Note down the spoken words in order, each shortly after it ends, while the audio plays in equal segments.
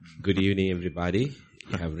Good evening, everybody.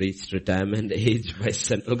 You have reached retirement age by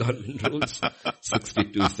central government rules.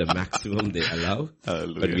 62 is the maximum they allow.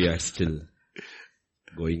 Hallelujah. But we are still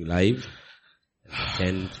going live. The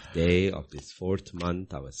 10th day of this 4th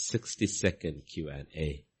month, our 62nd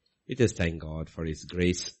Q&A. We just thank God for His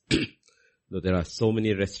grace. Though there are so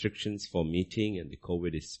many restrictions for meeting and the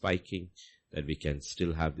COVID is spiking, that we can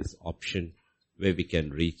still have this option where we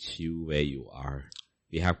can reach you where you are.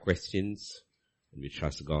 We have questions and we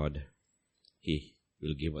trust God. He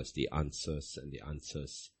will give us the answers, and the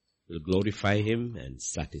answers will glorify Him and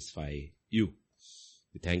satisfy you.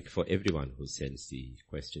 We thank you for everyone who sends the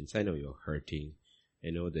questions. I know you're hurting. I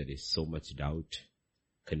know there is so much doubt,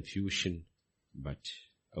 confusion, but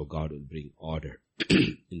our God will bring order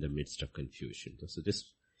in the midst of confusion. So this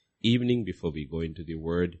evening, before we go into the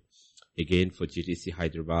Word, again for GTC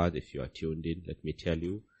Hyderabad, if you are tuned in, let me tell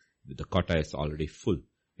you, the quota is already full.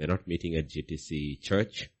 We're not meeting at GTC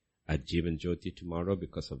Church at Jeevan Jyoti tomorrow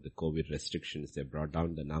because of the COVID restrictions. They brought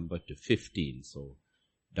down the number to 15, so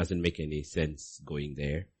it doesn't make any sense going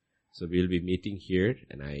there. So we'll be meeting here,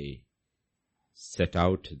 and I set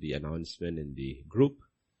out the announcement in the group,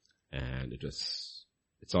 and it's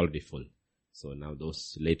already full. So now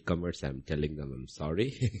those latecomers, I'm telling them I'm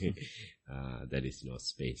sorry. There is no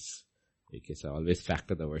space. Because I always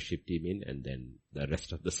factor the worship team in, and then the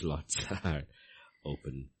rest of the slots are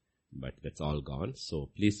open. But that's all gone.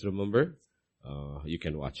 So please remember, you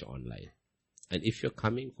can watch online. And if you're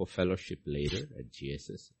coming for fellowship later at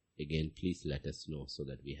GSS, again, please let us know so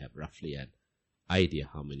that we have roughly an idea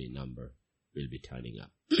how many number will be turning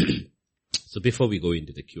up. So before we go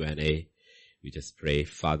into the Q&A, we just pray.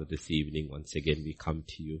 Father, this evening, once again, we come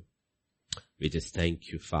to you. We just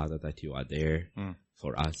thank you, Father, that you are there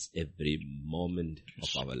for us every moment of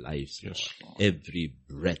our lives, Lord. Lord. Every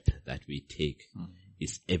breath that we take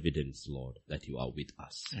is evidence, Lord, that you are with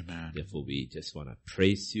us. Amen. Therefore, we just want to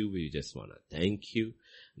praise you. We just want to thank you.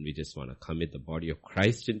 And we just want to commit the body of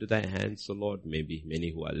Christ into thy hands, so Lord. Maybe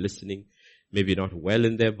many who are listening, maybe not well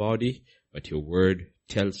in their body, but your word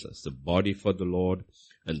tells us the body for the Lord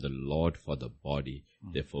and the Lord for the body.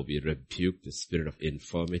 Therefore, we rebuke the spirit of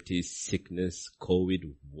infirmity, sickness,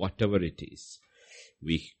 COVID, whatever it is.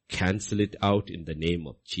 We cancel it out in the name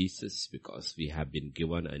of Jesus, because we have been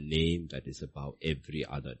given a name that is above every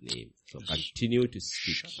other name. So continue to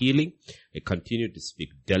speak healing. I continue to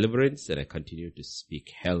speak deliverance, and I continue to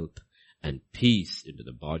speak health and peace into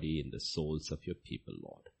the body and the souls of your people,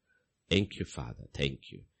 Lord. Thank you, Father.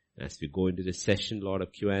 Thank you. And as we go into the session, Lord,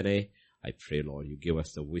 of Q&A, I pray, Lord, you give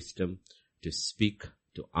us the wisdom to speak,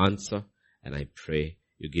 to answer, and I pray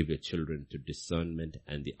you give your children to discernment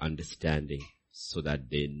and the understanding, so that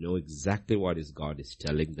they know exactly what is God is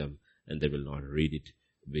telling them, and they will not read it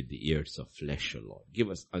with the ears of flesh, O Lord. Give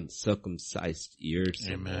us uncircumcised ears,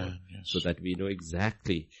 Amen. Lord, yes. so that we know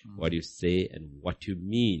exactly what you say and what you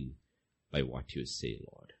mean by what you say,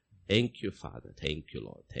 Lord. Thank you, Father. Thank you,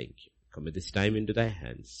 Lord. Thank you. Commit this time into thy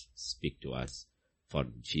hands. Speak to us. For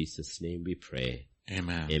in Jesus' name we pray.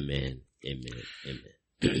 Amen. Amen. Amen.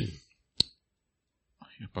 Amen.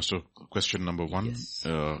 Pastor, question number 1. Yes.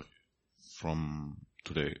 From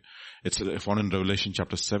today. It's found in Revelation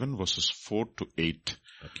chapter 7 verses 4 to 8.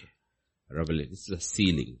 Okay. Revelation, this is a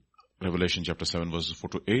sealing. Revelation chapter 7 verses 4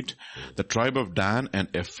 to 8. The tribe of Dan and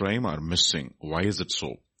Ephraim are missing. Why is it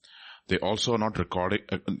so? They're also not according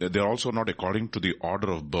to the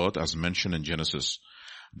order of birth as mentioned in Genesis.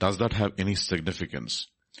 Does that have any significance?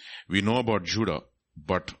 We know about Judah,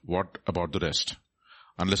 but what about the rest?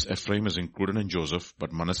 Unless Ephraim is included in Joseph,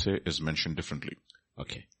 but Manasseh is mentioned differently.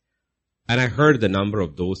 Okay. And I heard the number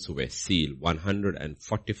of those who were sealed.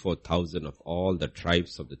 144,000 of all the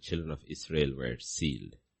tribes of the children of Israel were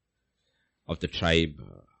sealed. Of the tribe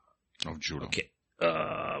of Judah. Okay.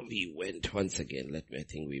 We went once again. I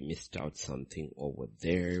think we missed out something over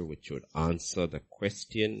there which would answer the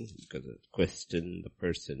question, because the question the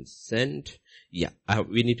person sent. Yeah,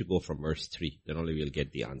 we need to go from verse 3. Then only we'll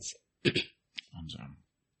get the answer.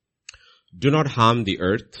 Do not harm the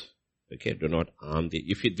earth. Okay, do not harm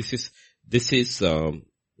this is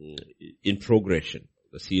in progression.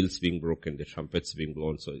 The seals being broken, the trumpets being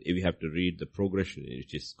blown. So we have to read the progression in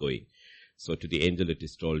which is going. So to the angel it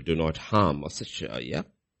is told, do not harm. Yeah.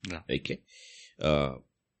 Okay. Do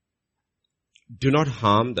not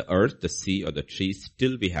harm the earth, the sea, or the trees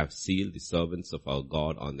till we have sealed the servants of our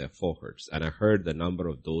God on their foreheads. And I heard the number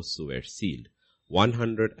of those who were sealed.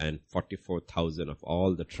 144,000 of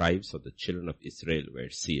all the tribes of the children of Israel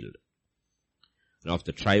were sealed. And of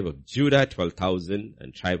the tribe of Judah, 12,000,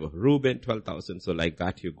 and tribe of Reuben, 12,000. So like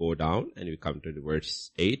that you go down and you come to the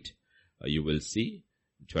verse 8, you will see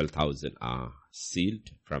 12,000 are sealed.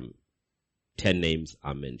 From 10 names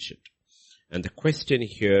are mentioned. And the question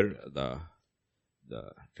here,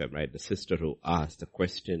 if I'm right, the sister who asked the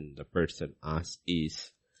question, the person asked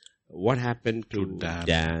is, what happened to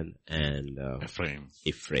Dan and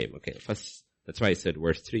Ephraim? Okay, first, that's why I said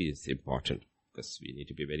verse 3 is important, because we need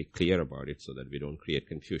to be very clear about it so that we don't create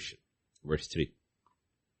confusion. Verse 3.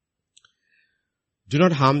 Do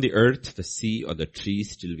not harm the earth, the sea, or the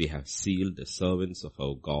trees till we have sealed the servants of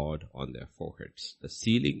our God on their foreheads. The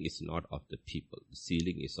sealing is not of the people. The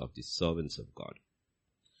sealing is of the servants of God.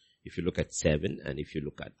 If you look at 7, and if you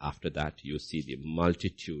look at after that, you see the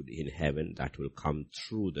multitude in heaven that will come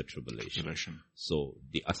through the tribulation. So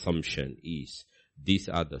the assumption is, these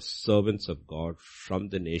are the servants of God from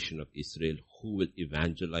the nation of Israel who will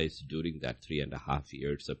evangelize during that 3.5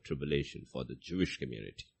 years of tribulation for the Jewish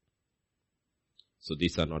community. So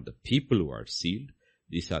these are not the people who are sealed.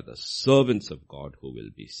 These are the servants of God who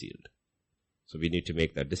will be sealed. So we need to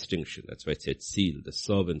make that distinction. That's why it said seal, the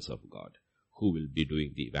servants of God who will be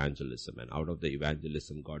doing the evangelism. And out of the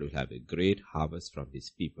evangelism, God will have a great harvest from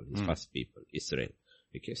his people, his first people, Israel.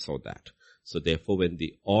 Okay, so that. So therefore, when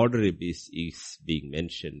the order is being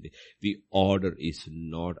mentioned, the order is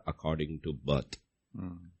not according to birth.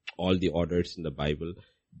 All the orders in the Bible,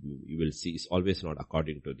 you will see, is always not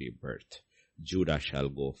according to the birth. Judah shall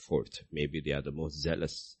go forth. Maybe they are the most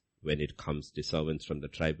zealous when it comes to servants from the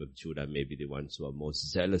tribe of Judah, maybe the ones who are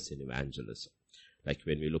most zealous in evangelism. Like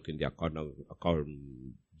when we look in the according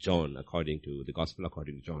to the gospel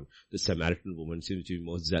according to John, the Samaritan woman seems to be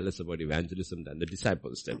more zealous about evangelism than the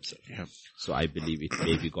disciples themselves. Yeah. So I believe it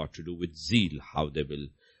may be got to do with zeal, how they will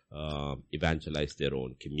evangelize their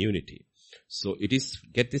own community. So it is,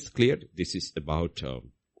 get this clear, this is about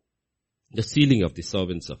the sealing of the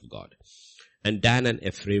servants of God. And Dan and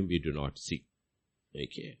Ephraim we do not see.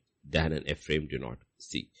 Okay. Dan and Ephraim do not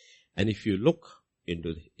see. And if you look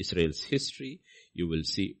into Israel's history, you will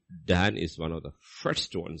see Dan is one of the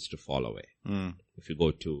first ones to fall away. If you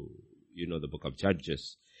go to, the book of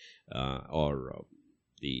Judges, or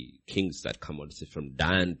the kings that come on from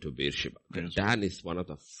Dan to Beersheba. Yes. Dan is one of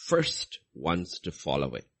the first ones to fall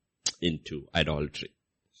away into idolatry.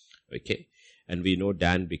 Okay. And we know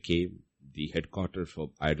Dan became the headquarters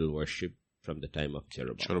for idol worship from the time of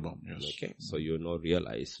Jeroboam. Yes. Okay. So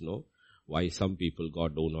realize, why some people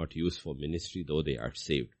God do not use for ministry though they are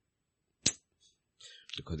saved.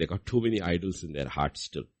 Because they got too many idols in their hearts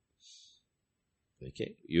still.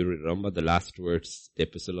 Okay. You remember the last words, the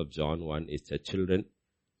epistle of John 1 is that children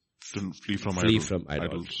flee from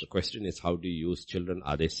idols. The question is, how do you use children?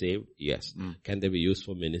 Are they saved? Yes. Can they be used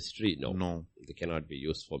for ministry? No. They cannot be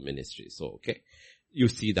used for ministry. So, okay. You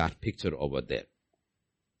see that picture over there.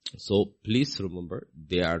 So please remember,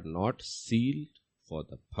 they are not sealed for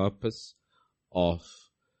the purpose of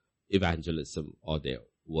evangelism or their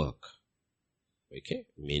work. Okay,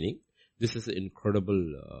 meaning this is an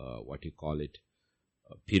incredible,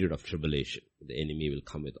 period of tribulation. The enemy will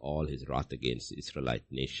come with all his wrath against the Israelite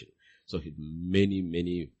nation. So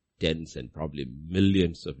many tens and probably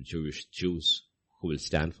millions of Jews who will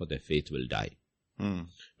stand for their faith will die.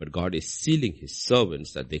 But God is sealing his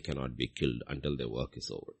servants that they cannot be killed until their work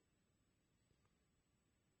is over.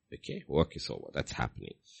 Okay, work is over. That's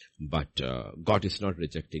happening. But God is not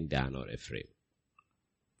rejecting Dan or Ephraim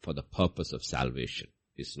for the purpose of salvation.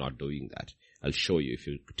 He's not doing that. I'll show you if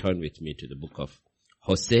you turn with me to the book of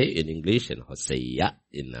Hosea in English and Hosea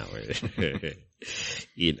in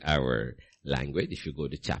our language. If you go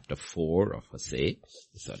to chapter 4 of Hosea.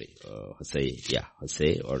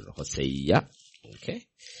 Okay.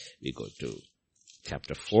 We go to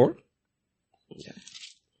chapter 4. Yeah.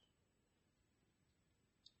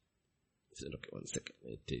 Okay, one second.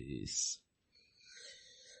 It is,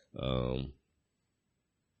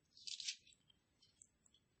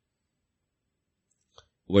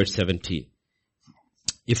 verse 17.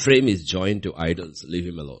 Ephraim is joined to idols. Leave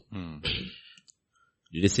him alone.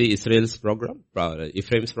 Did you see Israel's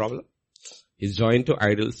Ephraim's problem? He's joined to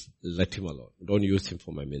idols. Let him alone. Don't use him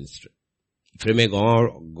for my ministry. Ephraim may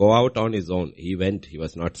go out on his own. He went. He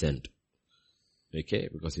was not sent. Okay,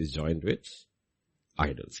 because he's joined with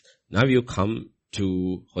idols. Now you come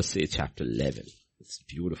to Hosea chapter 11. It's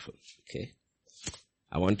beautiful. Okay.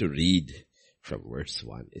 I want to read from verse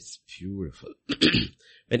 1. It's beautiful.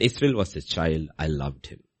 When Israel was a child, I loved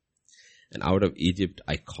him. And out of Egypt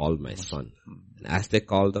I called my son. And as they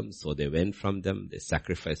called them, so they went from them. They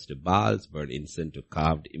sacrificed to Baals, burned incense to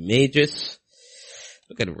carved images.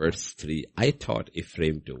 Look at verse 3. I taught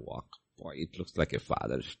Ephraim to walk. Boy, it looks like a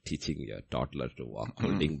father teaching a toddler to walk,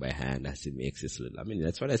 holding by hand as he makes his little.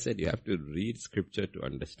 That's what I said. You have to read scripture to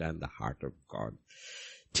understand the heart of God.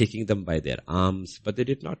 taking them by their arms, but they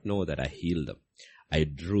did not know that I healed them. I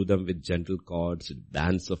drew them with gentle cords, with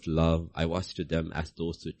bands of love. I was to them as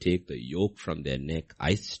those who take the yoke from their neck.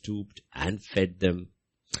 I stooped and fed them.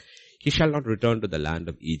 He shall not return to the land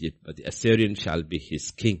of Egypt, but the Assyrian shall be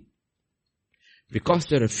his king. Because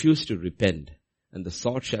they refuse to repent, and the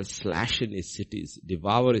sword shall slash in his cities,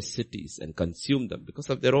 devour his cities, and consume them because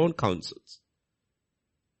of their own counsels.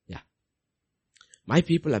 Yeah. My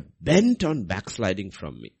people are bent on backsliding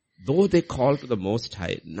from me. Though they call to the Most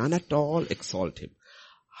High, none at all exalt him.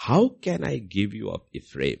 How can I give you up,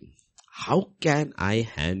 Ephraim? How can I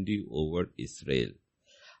hand you over, Israel?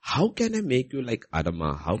 How can I make you like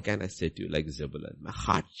Adamah? How can I set you like Zebulun? My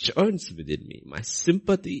heart churns within me. My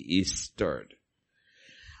sympathy is stirred.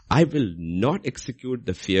 I will not execute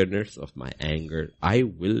the fierceness of my anger. I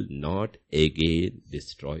will not again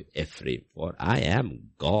destroy Ephraim. For I am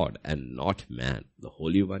God and not man, the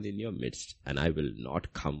Holy One in your midst, and I will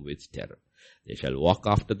not come with terror. They shall walk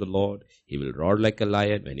after the Lord. He will roar like a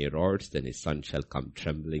lion. When he roars, then his son shall come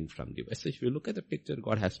trembling from the west. So if you look at the picture,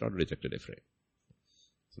 God has not rejected Ephraim.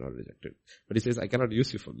 It's not rejected. But he says, I cannot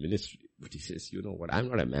use you for ministry. But he says, you know what, I'm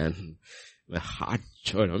not a man. My heart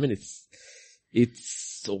churns. I mean,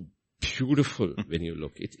 it's so beautiful when you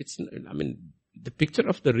look. The picture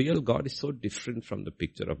of the real God is so different from the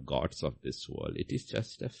picture of gods of this world. It is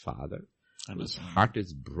just a father whose heart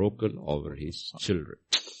is broken over his children.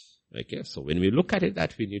 Okay, so when we look at it,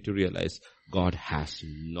 that we need to realize God has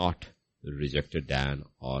not rejected Dan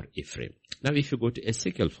or Ephraim. Now if you go to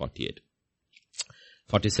Ezekiel 48,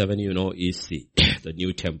 47, is the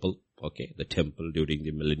new temple. Okay, the temple during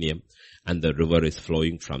the millennium, and the river is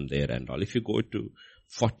flowing from there and all. If you go to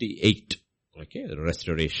 48, okay,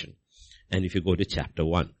 restoration. And if you go to chapter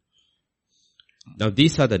 1. Now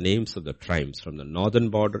these are the names of the tribes from the northern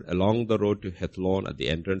border along the road to Hethlon at the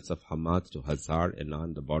entrance of Hamath to Hazar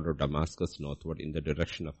Enan, the border of Damascus northward in the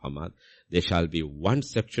direction of Hamath. There shall be one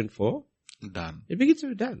section for Dan. It begins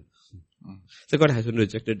with Dan. So God hasn't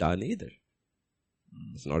rejected Dan either.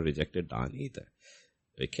 It's not rejected Dan either.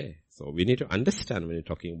 Okay, so we need to understand when you're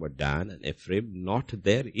talking about Dan and Ephraim, not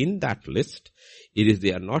there in that list. It is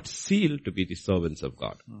they are not sealed to be the servants of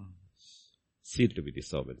God. Sealed to be the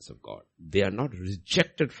servants of God. They are not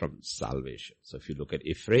rejected from salvation. So if you look at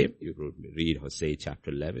Ephraim, you read Hosea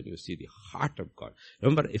chapter 11, you see the heart of God.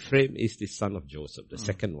 Remember, Ephraim is the son of Joseph, the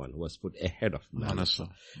second one who was put ahead of Manasseh.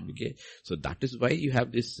 Okay, so that is why you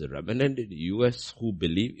have this remnant in the US who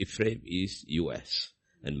believe Ephraim is US.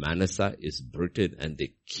 And Manasseh is Britain, and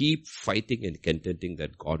they keep fighting and contending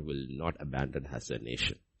that God will not abandon as a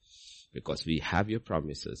nation. Because we have your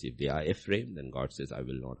promises. If they are Ephraim, then God says, I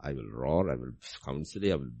will not. I will roar, I will counsel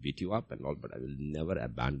you, I will beat you up and all, but I will never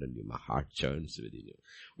abandon you. My heart churns within you.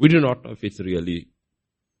 We do not know if it's really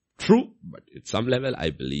true, but at some level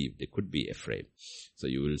I believe they could be Ephraim. So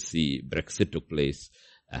you will see Brexit took place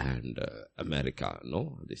and America,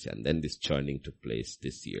 and then this churning took place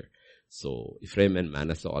this year. So Ephraim and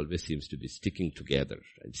Manasseh always seems to be sticking together.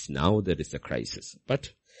 It's now there is a crisis. But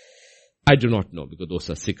I do not know, because those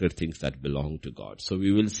are secret things that belong to God. So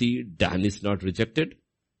we will see Dan is not rejected.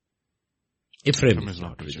 Ephraim is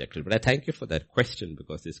not rejected. But I thank you for that question,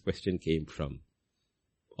 because this question came from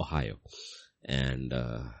Ohio. And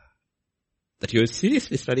that you are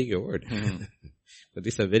seriously studying your word. But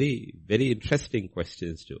these are very, very interesting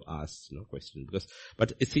questions to ask,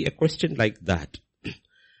 but see, a question like that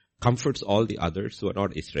comforts all the others who are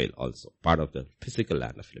not Israel also, part of the physical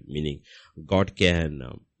land of Israel, meaning God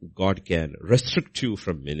can restrict you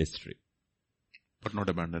from ministry. But not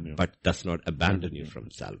abandon you. But does not abandon you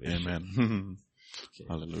from salvation. Amen. Okay.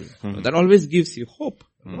 Hallelujah. That always gives you hope.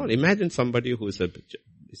 Imagine somebody who is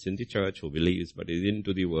in the church, who believes, but is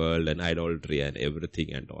into the world and idolatry and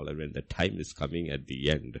everything and all. And when the time is coming at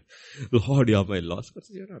the end, Lord, you are my lost. God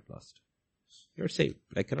says, you're not lost. You're saved.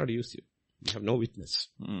 I cannot use you. You have no witness.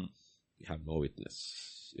 You have no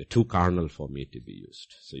witness. You're too carnal for me to be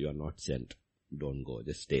used. So you are not sent. Don't go.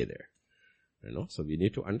 Just stay there. So we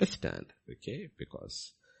need to understand, okay,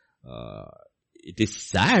 because it is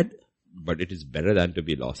sad, but it is better than to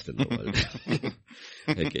be lost in the world.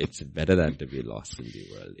 Okay, it's better than to be lost in the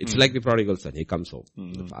world. It's like the prodigal son. He comes home.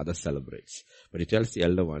 The father celebrates. But he tells the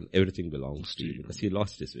elder one, everything belongs to you, because he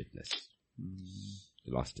lost his witness.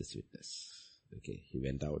 He lost his witness. Okay, he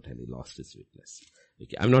went out and he lost his witness.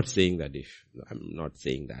 Okay, I'm not saying that.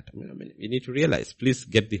 I mean, we need to realize, please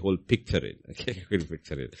get the whole picture in. Okay,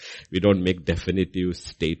 picture in. We don't make definitive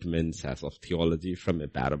statements as of theology from a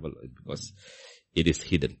parable, because it is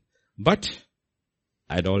hidden. But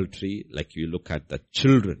idolatry, like you look at the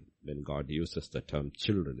children, when God uses the term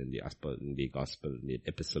children in the gospel, in the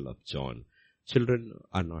epistle of John, children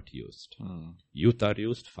are not used. Youth are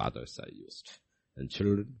used, fathers are used. And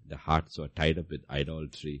children, their hearts are tied up with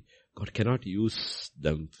idolatry. God cannot use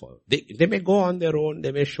them for, they may go on their own,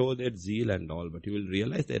 they may show their zeal and all, but you will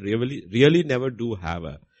realize they really never do have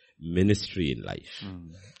a ministry in life.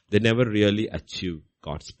 They never really achieve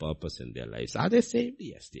God's purpose in their lives. Are they saved?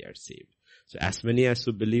 Yes, they are saved. So as many as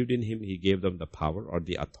who believed in him, he gave them the power or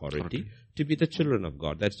the authority to be the children of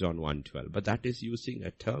God. That's John 1:12. But that is using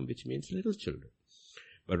a term which means little children.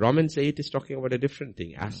 But Romans 8 is talking about a different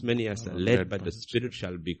thing. As many as are led by the Spirit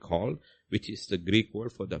shall be called, which is the Greek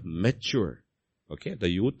word for the mature. Okay, the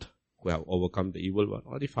youth who have overcome the evil one,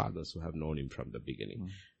 or the fathers who have known him from the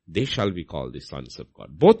beginning. They shall be called the sons of God.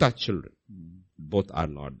 Both are children. Both are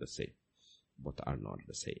not the same. Both are not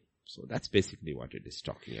the same. So that's basically what it is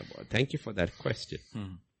talking about. Thank you for that question.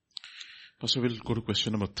 So we'll go to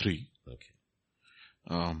question number 3. Okay.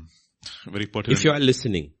 Very pertinent. If you are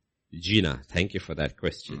listening, Gina, thank you for that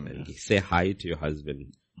question. And say hi to your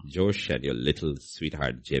husband, Josh, and your little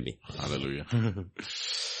sweetheart, Jamie. Hallelujah.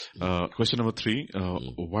 Question number 3.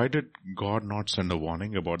 Why did God not send a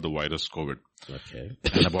warning about the virus COVID? Okay.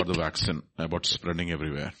 And about the vaccine, about spreading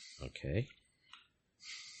everywhere? Okay.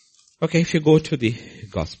 Okay, if you go to the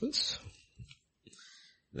Gospels,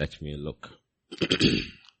 let me look.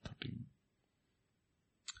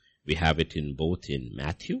 We have it in both in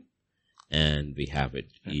Matthew, and we have it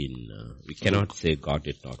in, we cannot say God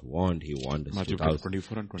did not warn, he warned us. Matthew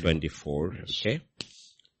 24 and 24, yes. Okay.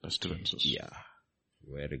 Pestilences. Yeah.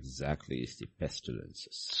 Where exactly is the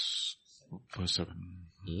pestilences? Verse 7.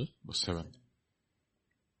 Verse 7.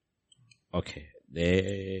 Okay.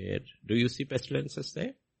 There, do you see pestilences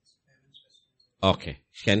there? Okay.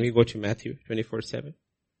 Can we go to Matthew 24:7?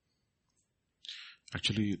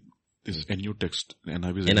 Actually, this is a new text.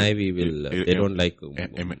 NIV will, they don't like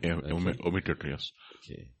omitted, yes.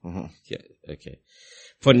 Okay. Yeah, okay.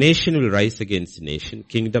 For nation will rise against nation,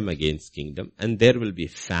 kingdom against kingdom, and there will be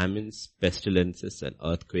famines, pestilences, and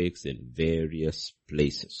earthquakes in various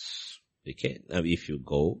places. Okay. Now if you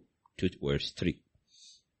go to verse 3.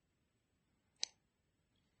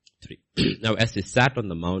 Now as they sat on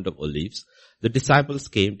the Mount of Olives, the disciples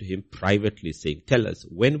came to him privately saying, tell us,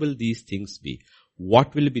 when will these things be?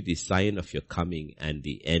 What will be the sign of your coming and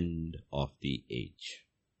the end of the age?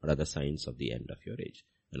 What are the signs of the end of your age?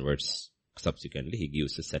 And subsequently, he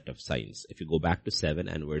gives a set of signs. If you go back to 7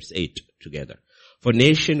 and verse 8 together. For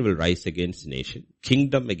nation will rise against nation,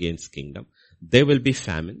 kingdom against kingdom. There will be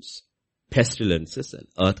famines, pestilences, and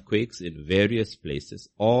earthquakes in various places.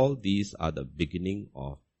 All these are the beginning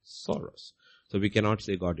of sorrows. So we cannot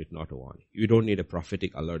say God did not warn. You don't need a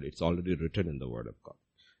prophetic alert. It's already written in the Word of God.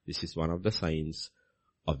 This is one of the signs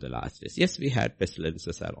of the last days. Yes, we had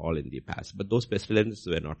pestilences are all in the past, but those pestilences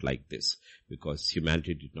were not like this because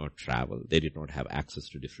humanity did not travel. They did not have access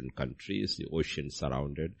to different countries. The ocean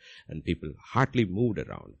surrounded and people hardly moved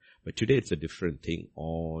around. But today it's a different thing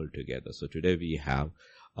altogether. So today we have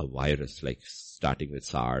a virus like starting with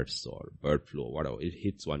SARS or bird flu or whatever. It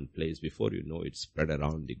hits one place. Before you know, it's spread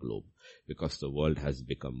around the globe because the world has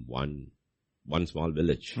become one small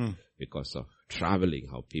village because of traveling,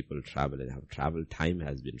 how people travel and how travel time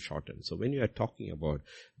has been shortened. So when you are talking about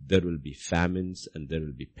there will be famines and there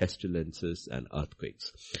will be pestilences and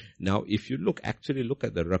earthquakes. Now if you actually look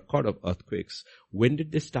at the record of earthquakes, when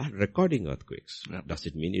did they start recording earthquakes? Yeah. Does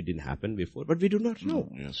it mean it didn't happen before? But we do not know.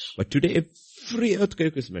 Yes. But today every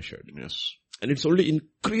earthquake is measured. Yes. And it's only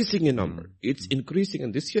increasing in number. It's increasing,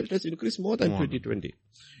 and this year it has increased more than 2020.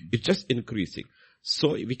 It's just increasing.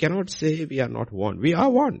 So we cannot say we are not warned. We are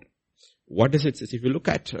warned. What does it say? If you look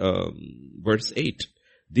at verse 8,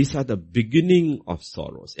 these are the beginning of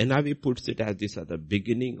sorrows. NIV puts it as these are the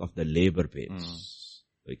beginning of the labor pains.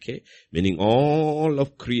 Okay? Meaning all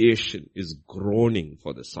of creation is groaning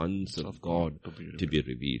for the sons of God to be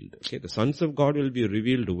revealed. Okay? The sons of God will be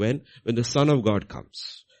revealed when the Son of God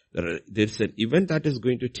comes. There's an event that is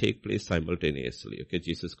going to take place simultaneously. Okay?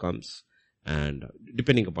 Jesus comes. And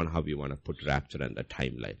depending upon how you want to put rapture and the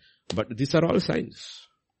timeline. But these are all signs.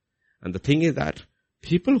 And the thing is that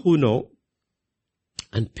people who know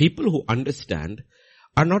and people who understand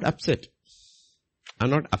are not upset.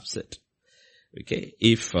 Okay.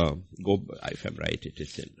 If I'm right, it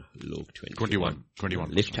is in Luke 21.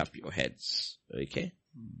 Lift up your heads. Okay.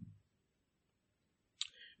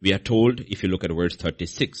 We are told, if you look at verse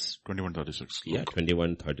 36. 21:36. Yeah,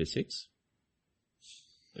 21:36.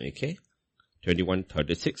 Okay.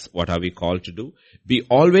 21:36. What are we called to do? Be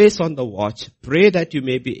always on the watch. Pray that you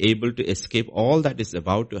may be able to escape all that is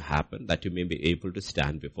about to happen, that you may be able to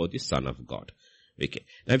stand before the Son of God. Okay.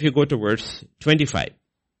 Now if you go to verse 25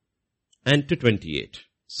 and to 28.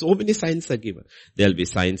 So many signs are given. There'll be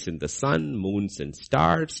signs in the sun, moons and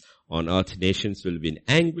stars. On earth, nations will be in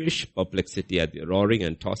anguish, perplexity at the roaring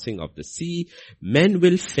and tossing of the sea. Men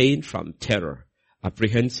will faint from terror,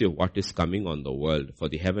 apprehensive what is coming on the world, for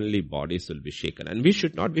the heavenly bodies will be shaken. And we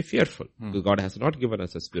should not be fearful, because God has not given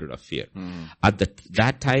us a spirit of fear. At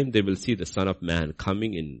that time, they will see the Son of Man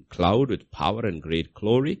coming in cloud with power and great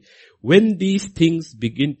glory. When these things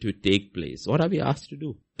begin to take place, what are we asked to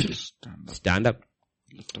do? Stand up.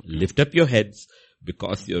 Lift up your heads,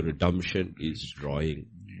 because your redemption is drawing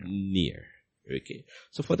near. Okay.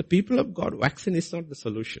 So for the people of God, vaccine is not the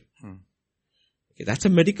solution. Okay, that's a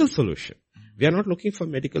medical solution. We are not looking for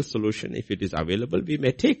medical solution. If it is available, we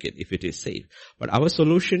may take it if it is safe. But our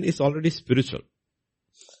solution is already spiritual.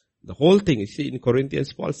 The whole thing, you see in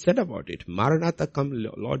Corinthians, Paul said about it, Maranatha, come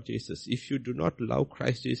Lord Jesus. If you do not love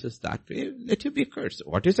Christ Jesus that way, let you be cursed.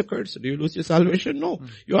 What is a curse? Do you lose your salvation? No.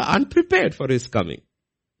 You are unprepared for his coming.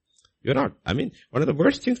 You're not. I mean, one of the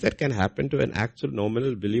worst things that can happen to an actual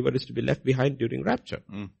nominal believer is to be left behind during rapture.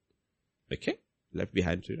 Okay? Left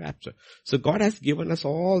behind during rapture. So God has given us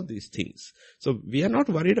all these things. So we are not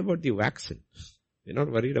worried about the vaccine. We're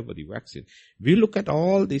not worried about the vaccine. We look at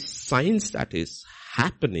all these signs that is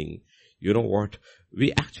happening. You know what?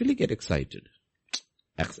 We actually get excited.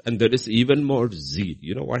 And there is even more zeal.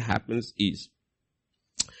 You know what happens is,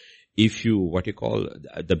 if you, what you call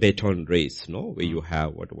the baton race, no? Where you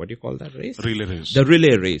have, what do you call that race? Relay race. The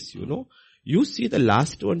relay race, you know. You see the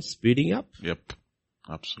last one speeding up. Yep.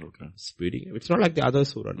 Absolutely. Speeding up. It's not like the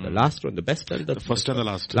others who run. The last one, the best and the first and the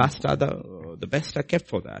last. Last are the best are kept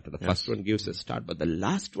for that. The first one gives a start, but the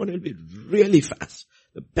last one will be really fast.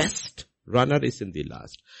 The best runner is in the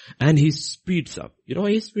last. And he speeds up. You know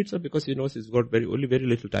why he speeds up? Because he knows he's got only very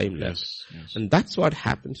little time left. Yes. And that's what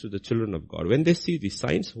happens to the children of God. When they see the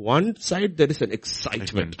signs, one side there is an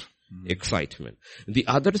excitement. Excitement. The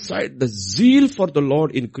other side, the zeal for the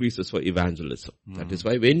Lord increases for evangelism. That is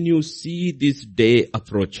why when you see this day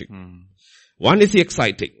approaching, one is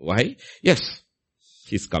exciting. Why? Yes,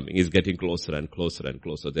 he's coming. He's getting closer and closer and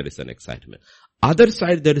closer. There is an excitement. Other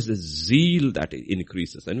side, there is a zeal that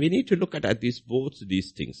increases. And we need to look at both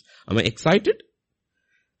these things. Am I excited?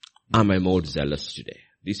 Am I more zealous today?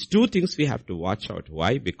 These two things we have to watch out.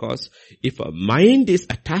 Why? Because if a mind is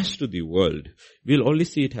attached to the world, we'll only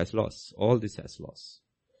see it as loss. All this as loss.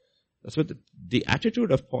 That's what the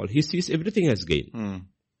attitude of Paul. He sees everything as gain.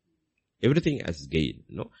 Everything as gain.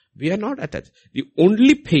 No, we are not attached. The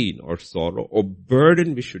only pain or sorrow or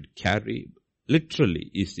burden we should carry,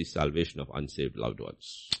 literally, is the salvation of unsaved loved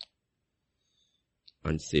ones.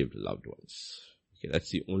 Unsaved loved ones. Okay,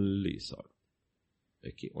 that's the only sorrow.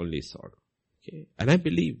 Okay, only sorrow. Okay. And I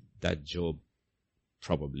believe that Job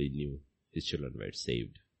probably knew his children were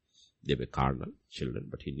saved. They were carnal children,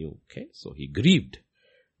 but he knew. Okay. So he grieved,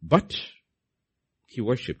 but he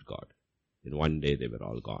worshipped God. And one day they were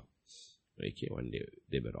all gone. Okay. One day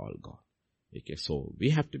they were all gone. Okay. So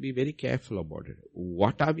we have to be very careful about it.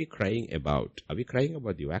 What are we crying about? Are we crying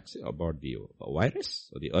about the vaccine, about the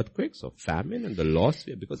virus or the earthquakes or famine and the loss?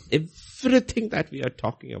 Because everything that we are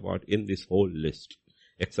talking about in this whole list,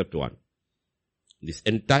 except one. This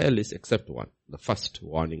entire list except one. The first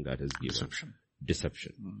warning that is given.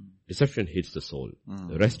 Deception. Deception hits the soul.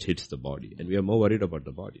 The rest hits the body. And we are more worried about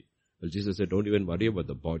the body. Well, Jesus said, don't even worry about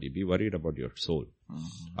the body. Be worried about your soul.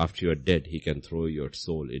 After you are dead, he can throw your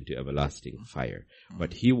soul into everlasting fire.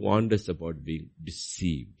 But he warned us about being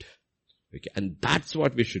deceived. Okay. And that's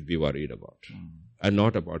what we should be worried about. And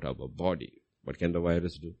not about our body. What can the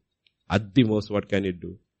virus do? At the most, what can it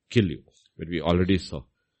do? Kill you. But we already saw.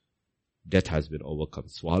 Death has been overcome,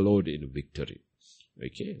 swallowed in victory.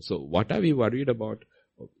 Okay, so what are we worried about?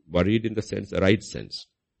 Worried in the sense, the right sense.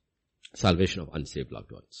 Salvation of unsaved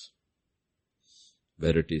loved ones.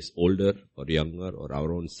 Whether it is older or younger or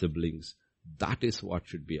our own siblings, that is what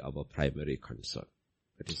should be our primary concern.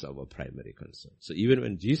 That is our primary concern. So even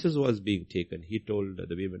when Jesus was being taken, he told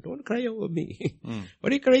the women, don't cry over me.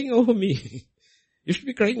 What are you crying over me? You should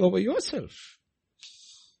be crying over yourself.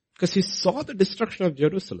 Because he saw the destruction of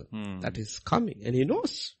Jerusalem that is coming, and he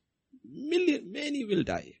knows many will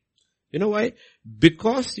die. You know why?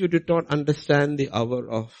 Because you did not understand the hour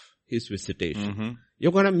of his visitation.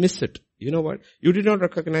 You're going to miss it. You know what? You did not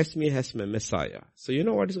recognize me as my Messiah. So you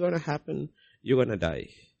know what is going to happen? You're going to die.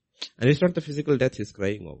 And it's not the physical death he's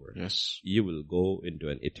crying over. Yes. You will go into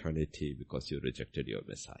an eternity because you rejected your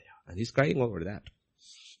Messiah. And he's crying over that.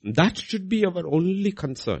 That should be our only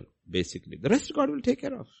concern, basically. The rest God will take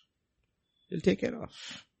care of. He'll take care of.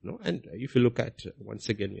 No? And if you look at, once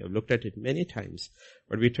again, we have looked at it many times,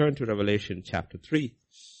 but we turn to Revelation chapter 3,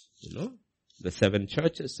 the 7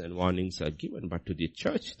 churches and warnings are given, but to the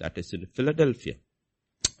church that is in Philadelphia.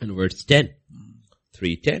 And verse 10,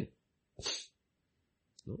 3:10.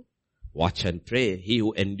 Watch and pray. He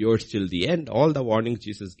who endures till the end. All the warnings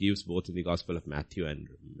Jesus gives both in the Gospel of Matthew and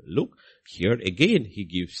Luke. Here again he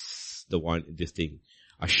gives this thing,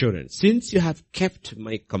 assurance. Since you have kept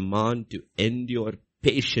my command to endure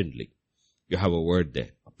patiently. You have a word there,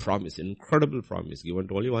 a promise, incredible promise given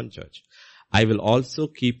to only one church. I will also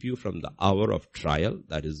keep you from the hour of trial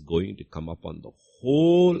that is going to come upon the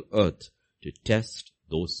whole earth to test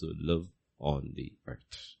those who live on the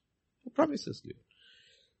earth. The promise is given.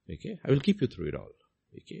 Okay, I will keep you through it all.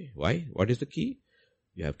 Okay, why? What is the key?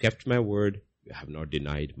 You have kept my word. You have not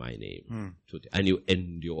denied my name. And you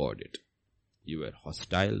endured it. You were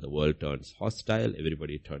hostile. The world turns hostile.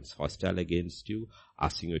 Everybody turns hostile against you,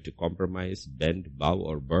 asking you to compromise, bend, bow,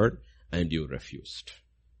 or burn, and you refused.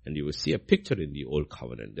 And you will see a picture in the old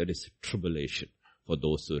covenant. There is tribulation for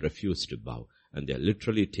those who refuse to bow. And they are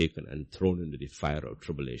literally taken and thrown into the fire of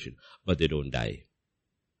tribulation. But they don't die.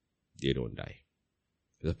 They don't die.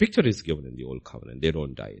 The picture is given in the old covenant. They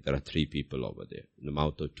don't die. There are 3 people over there. In the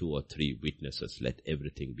mouth of 2 or 3 witnesses, let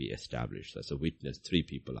everything be established. As a witness, 3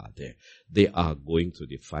 people are there. They are going through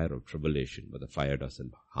the fire of tribulation, but the fire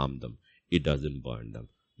doesn't harm them. It doesn't burn them.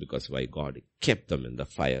 Because why? God kept them in the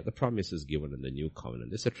fire. The promise is given in the new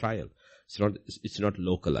covenant. It's a trial. It's not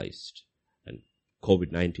localized. And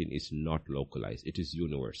COVID-19 is not localized. It is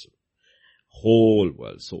universal. Whole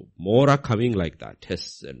world. So more are coming like that.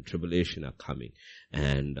 Tests and tribulation are coming.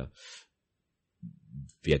 And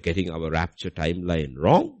we are getting our rapture timeline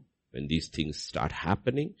wrong. When these things start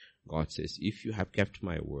happening, God says, if you have kept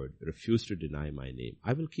my word, refuse to deny my name,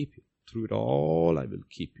 I will keep you. Through it all, I will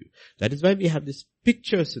keep you. That is why we have these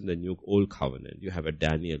pictures in the old covenant. You have a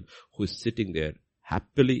Daniel who is sitting there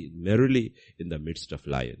happily, merrily in the midst of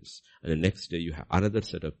lions. And the next day you have another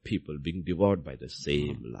set of people being devoured by the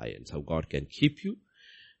same lions. How God can keep you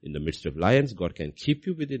in the midst of lions. God can keep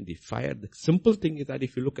you within the fire. The simple thing is that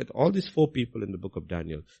if you look at all these 4 people in the book of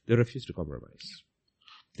Daniel, they refused to compromise.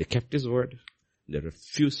 They kept his word. They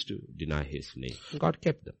refused to deny his name. God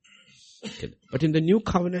kept them. But in the new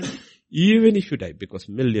covenant, even if you die, because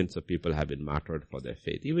millions of people have been martyred for their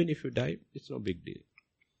faith, even if you die, it's no big deal.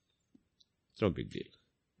 It's no big deal.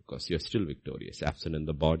 Because you're still victorious. Absent in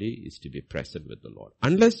the body is to be present with the Lord.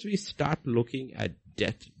 Unless we start looking at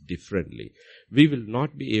death differently, we will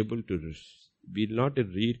not be able to, we will not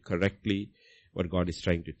read correctly what God is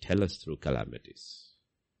trying to tell us through calamities.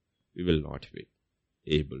 We will not be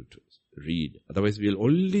able to read. Otherwise we will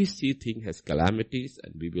only see things as calamities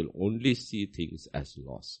and we will only see things as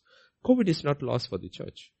loss. COVID is not loss for the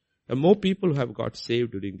church. And more people who have got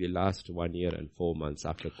saved during the last 1 year and 4 months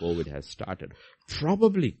after COVID has started,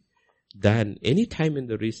 probably than any time in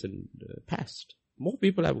the recent past. More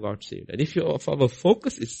people have got saved. And if our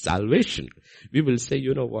focus is salvation, we will say,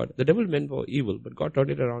 you know what, the devil meant for evil, but God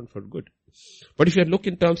turned it around for good. But if you look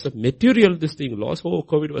in terms of material, this thing lost,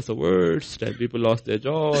 COVID was the worst, and people lost their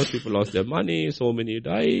jobs, people lost their money, so many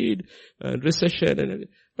died, and recession, and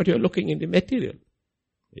everything. But you're looking in the material.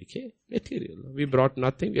 Okay? Material. We brought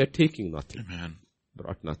nothing, we are taking nothing. Amen.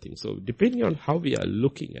 Brought nothing. So depending on how we are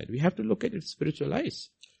looking at it, we have to look at it spiritual eyes.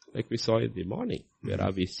 Like we saw in the morning. Where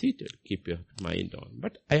are we seated? Keep your mind on.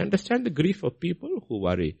 But I understand the grief of people who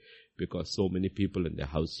worry because so many people in their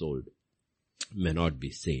household may not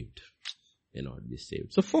be saved. May not be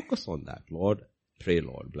saved. So focus on that. Lord, pray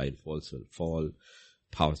Lord, blind faults will fall.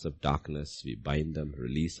 Powers of darkness, we bind them,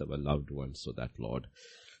 release our loved ones so that Lord.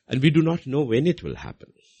 And we do not know when it will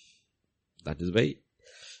happen. That is why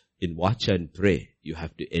in watch and pray, you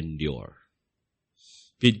have to endure.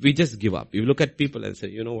 We just give up. You look at people and say,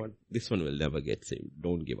 you know what, this one will never get saved.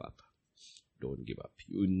 Don't give up. Don't give up.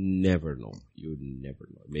 You never know. You never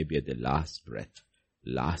know. Maybe at the last breath,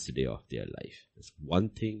 last day of their life. There's one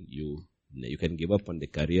thing you can give up on the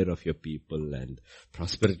career of your people and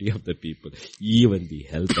prosperity of the people, even the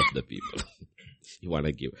health of the people. You want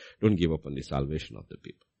to give. Don't give up on the salvation of the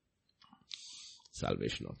people.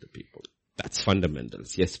 Salvation of the people. That's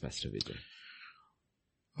fundamentals. Yes, Pastor Vijay.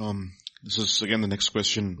 This is again the next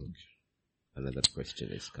question. Okay. Another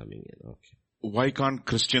question is coming in. Okay. Why can't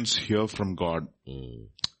Christians hear from God?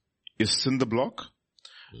 Is sin the block?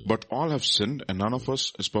 But all have sinned and none of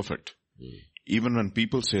us is perfect. Even when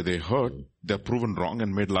people say they heard, they're proven wrong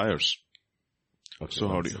and made liars. Okay, so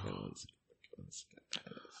how do you?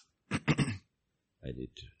 I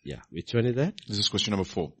need to, yeah. Which one is that? This is question number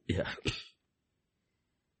 4. Yeah.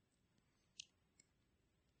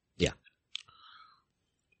 Yeah.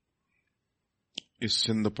 Is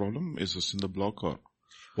sin the problem? Is sin the block or?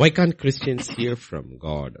 Why can't Christians hear from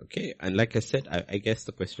God? Okay. And like I said, I guess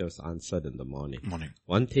the question was answered in the morning.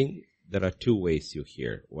 One thing, there are two ways you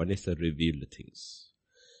hear. One is the revealed things.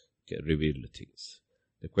 Okay, revealed things.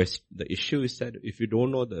 The issue is that if you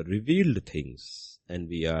don't know the revealed things, and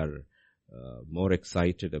we are more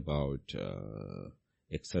excited about the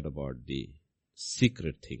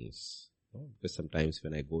secret things. Because sometimes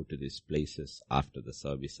when I go to these places after the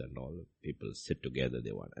service and all, people sit together,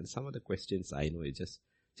 they want. And some of the questions I know is just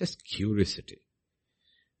curiosity.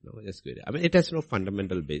 Just curiosity. I mean, it has no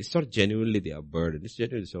fundamental base. It's not genuinely they are burdened. It's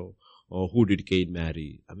genuinely so, who did Cain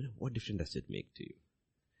marry? I mean, what difference does it make to you?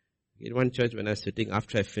 In one church, when I was sitting,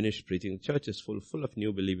 after I finished preaching, the church is full of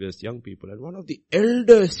new believers, young people, and one of the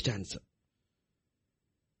elders stands up.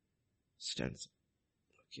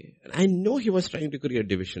 Okay. And I know he was trying to create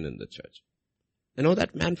division in the church. I know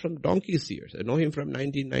that man from donkey's years. I know him from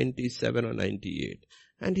 1997 or 98.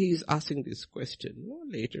 And he is asking this question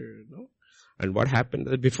later. And what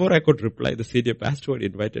happened, before I could reply, the senior pastor had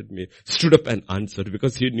invited me, stood up and answered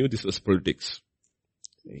because he knew this was politics.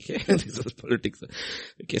 Okay, this was politics.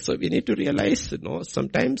 Okay, so we need to realize,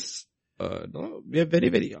 sometimes, we are very,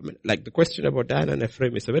 very, like the question about Dan and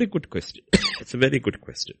Ephraim is a very good question. It's a very good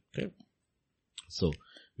question. Okay. So,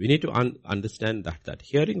 we need to understand that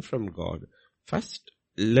hearing from God, first,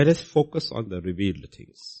 let us focus on the revealed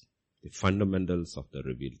things. The fundamentals of the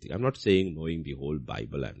revealed thing. I'm not saying knowing the whole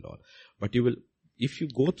Bible and all. But if you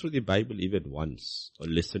go through the Bible even once, or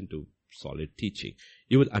listen to solid teaching,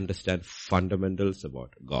 you will understand fundamentals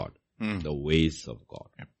about God. The ways of God.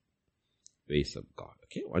 Yep. Ways of God.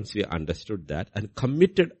 Okay. Once we understood that and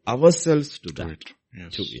committed ourselves to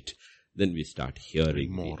it, then we start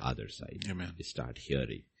hearing the other side. Amen. We start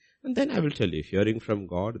hearing. And then I will tell you, hearing from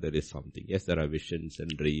God, there is something. Yes, there are visions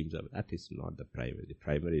and dreams. That is not the primary. The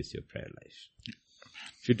primary is your prayer life.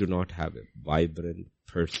 If you do not have a vibrant,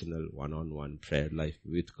 personal, one-on-one prayer life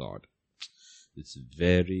with God, it's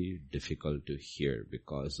very difficult to hear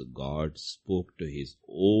because God spoke to His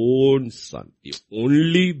own Son, the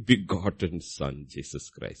only begotten Son,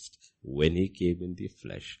 Jesus Christ. When He came in the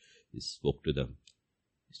flesh, He spoke to them.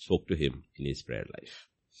 He spoke to Him in His prayer life.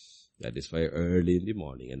 That is why early in the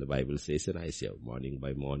morning, and the Bible says in Isaiah, morning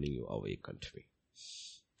by morning you awakened me.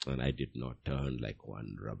 And I did not turn like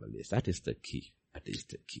one rebellious. That is the key. That is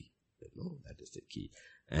the key. That is the key.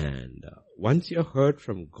 And once you heard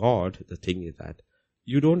from God, the thing is that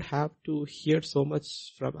you don't have to hear so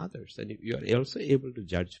much from others. And you are also able to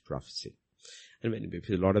judge prophecy. And when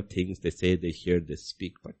a lot of things they say, they hear, they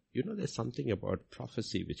speak. But there's something about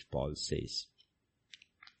prophecy which Paul says.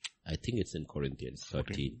 I think it's in Corinthians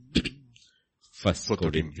 13. First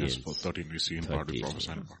Corinthians. Yes, for 13 we see in part of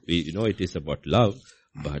prophecy. It is about love,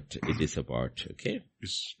 but it is about, okay?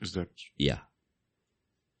 Is that? Yeah.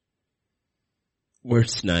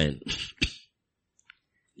 Verse 9.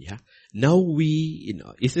 Yeah. Now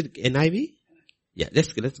is it NIV? Yeah,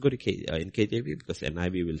 let's go to in KJV because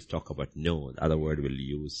NIV will talk about no. The other word we'll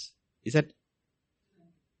use. Is that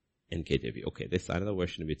in KJV? Okay, there's another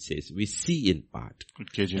version which says we see in part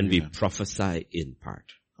KJV, and we prophesy in part.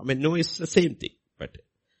 No is the same thing, but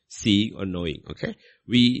seeing or knowing, okay?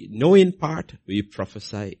 We know in part, we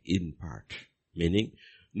prophesy in part. Meaning,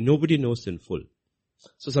 nobody knows in full.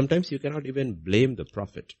 So sometimes you cannot even blame the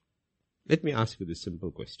prophet. Let me ask you this simple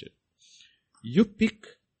question. You pick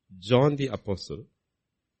John the Apostle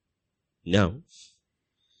now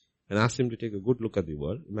and ask him to take a good look at the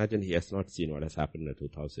world. Imagine he has not seen what has happened in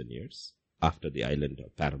 2000 years after the island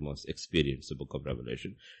of Patmos experienced the book of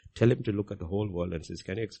Revelation. Tell him to look at the whole world and says,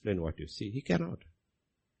 can you explain what you see? He cannot.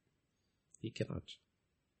 He cannot.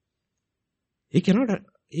 He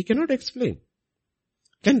cannot explain.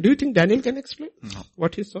 Do you think Daniel can explain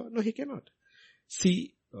what he saw? No, he cannot.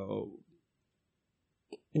 See,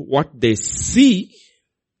 what they see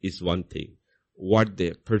is one thing. What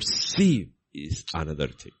they perceive is another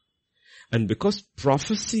thing. And because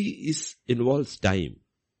prophecy involves time,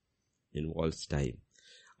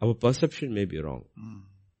 our perception may be wrong.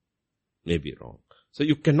 May be wrong. So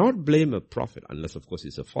you cannot blame a prophet unless of course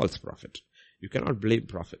he's a false prophet. You cannot blame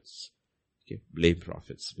prophets. Okay? Blame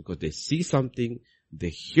prophets because they see something, they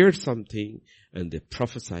hear something, and they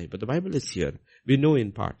prophesy. But the Bible is here. We know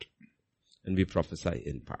in part, and we prophesy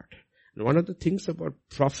in part. And one of the things about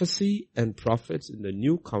prophecy and prophets in the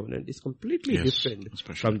new covenant is completely different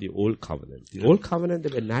from the old covenant. The old covenant,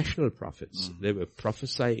 they were national prophets. They were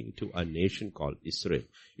prophesying to a nation called Israel.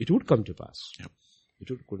 It would come to pass. Yep.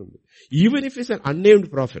 Even if it's an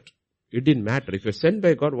unnamed prophet, it didn't matter. If you're sent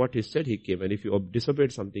by God, what He said, He came. And if you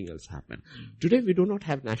disobeyed, something else happened. Today, we do not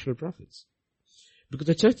have national prophets. Because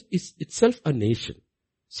the church is itself a nation,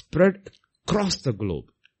 spread across the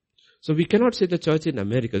globe. So we cannot say the church in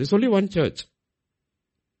America. There's only one church.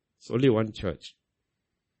 It's only one church.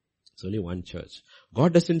 It's only one church.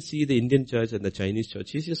 God doesn't see the Indian church and the Chinese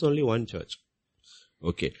church. He sees only one church.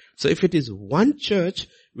 Okay. So if it is one church,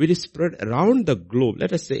 which is spread around the globe,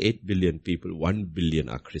 let us say 8 billion people, 1 billion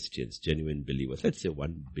are Christians, genuine believers. Let's say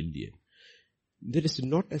 1 billion. There is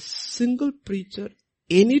not a single preacher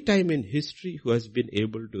any time in history who has been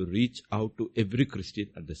able to reach out to every Christian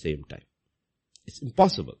at the same time. It's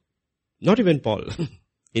impossible. Not even Paul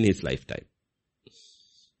in his lifetime.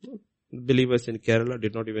 Believers in Kerala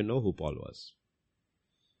did not even know who Paul was.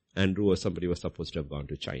 Andrew or somebody was supposed to have gone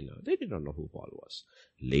to China. They did not know who Paul was.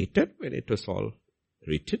 Later, when it was all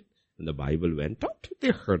written and the Bible went out, they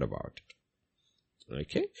heard about it.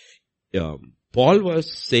 Okay? Paul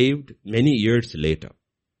was saved many years later.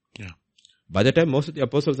 Yeah. By the time most of the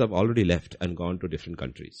apostles have already left and gone to different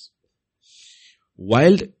countries.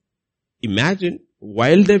 Imagine,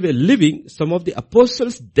 while they were living, some of the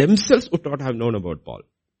apostles themselves would not have known about Paul.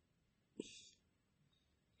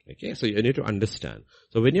 Okay, so you need to understand.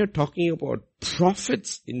 So when you're talking about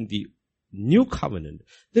prophets in the new covenant,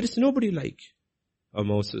 there is nobody like a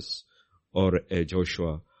Moses or a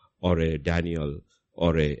Joshua or a Daniel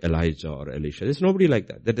or a Elijah or Elisha. There's nobody like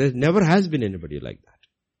that. There never has been anybody like that.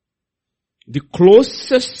 The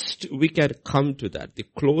closest we can come to that, the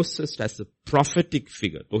closest as a prophetic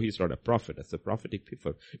figure, though he's not a prophet, as a prophetic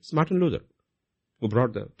figure, it's Martin Luther, who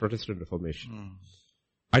brought the Protestant Reformation.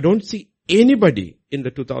 I don't see anybody in the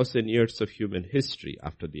 2000 years of human history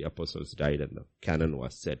after the apostles died and the canon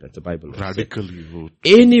was set and the Bible was radically set.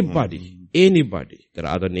 Anybody. There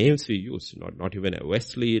are other names we use, not even a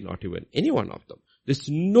Wesley, not even any one of them. There's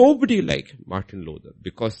nobody like Martin Luther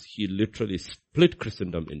because he literally split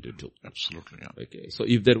Christendom into two. Absolutely, yeah. Okay, so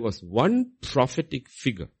if there was one prophetic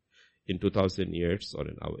figure in 2000 years or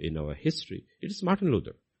in our history, it is Martin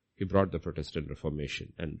Luther. He brought the Protestant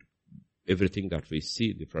Reformation and everything that we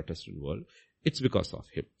see in the Protestant world, it's because of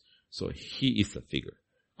him. So he is a figure.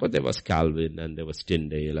 But there was Calvin and there was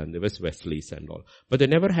Tyndale and there was Wesley's and all. But they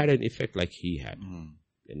never had an effect like he had.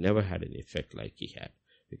 They never had an effect like he had.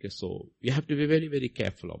 Okay, so you have to be very, very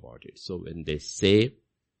careful about it. So when they say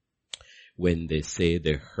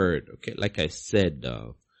they heard, okay, like I said,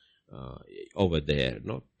 over there,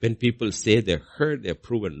 no, when people say they heard, they're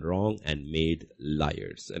proven wrong and made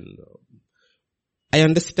liars. And I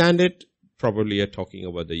understand it. Probably you're talking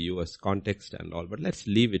about the US context and all, but let's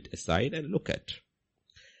leave it aside and look at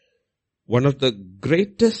one of the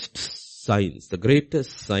greatest signs, the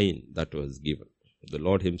greatest sign that was given. The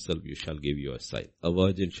Lord himself, you shall give you a sign. A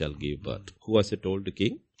virgin shall give birth. Who was it told to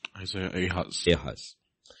king? Isaiah, Ahaz. Ahaz.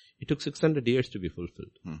 It took 600 years to be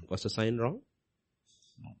fulfilled. Was the sign wrong?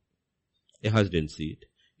 No. Ahaz didn't see it.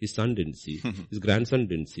 His son didn't see it. His grandson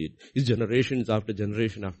didn't see it. His generations after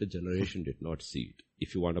generation did not see it.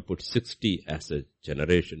 If you want to put 60 as a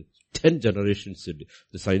generation, 10 generations,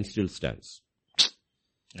 the sign still stands.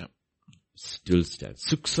 Yeah. Still stands.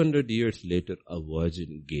 600 years later, a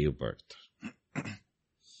virgin gave birth.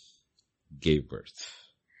 Gave birth.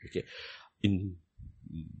 Okay. In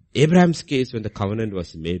Abraham's case, when the covenant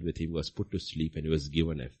was made with him, he was put to sleep and he was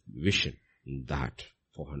given a vision that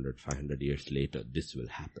 400, 500 years later, this will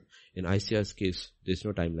happen. In Isaiah's case, there's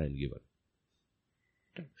no timeline given.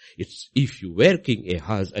 It's, if you were King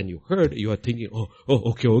Ahaz and you heard, you are thinking,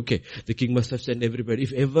 okay. The king must have sent everybody.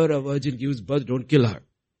 If ever a virgin gives birth, don't kill her.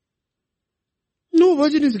 No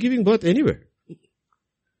virgin is giving birth anywhere.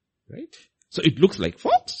 Right? So it looks like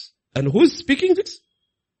false. And who is speaking this?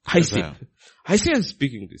 Isaiah is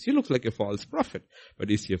speaking this. He looks like a false prophet. But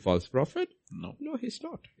is he a false prophet? No. No, he's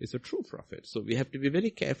not. He's a true prophet. So we have to be very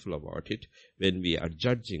careful about it when we are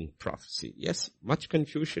judging prophecy. Yes, much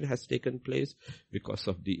confusion has taken place because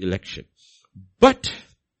of the election. But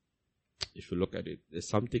if you look at it, there's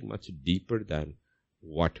something much deeper than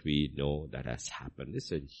what we know that has happened.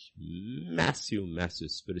 There's a massive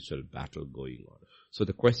spiritual battle going on. So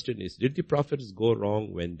the question is, did the prophets go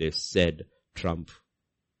wrong when they said Trump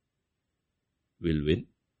will win?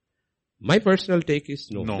 My personal take is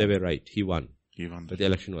no, they were right. He won. But the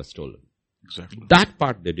election was stolen. Exactly. That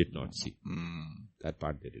part they did not see. That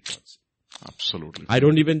part they did not see. Absolutely. I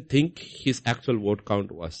don't even think his actual vote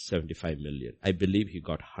count was 75 million. I believe he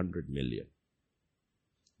got 100 million.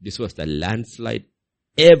 This was the landslide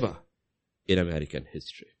ever in American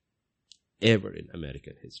history. Ever in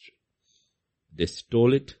American history. They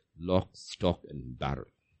stole it, lock, stock, and barrel.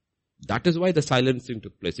 That is why the silencing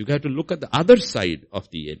took place. You have to look at the other side of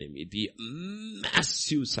the enemy, the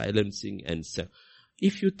massive silencing and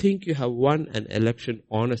if you think you have won an election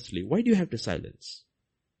honestly, why do you have to silence?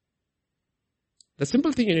 The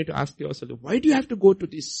simple thing you need to ask yourself, why do you have to go to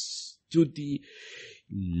this to the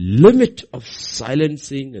limit of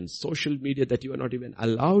silencing and social media that you are not even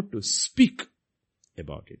allowed to speak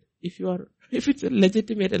about it. If it's a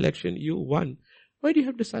legitimate election, you won, why do you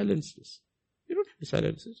have to silence this? You don't have to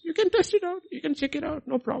silence this. You can test it out. You can check it out.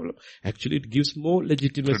 No problem. Actually, it gives more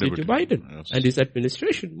legitimacy to Biden and his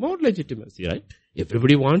administration. More legitimacy, right?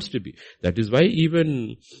 Everybody wants to be. That is why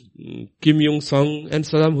even Kim Jong-sung and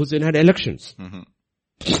Saddam Hussein had elections.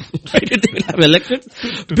 Why did they have elections?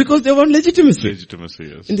 Because they want legitimacy. Legitimacy,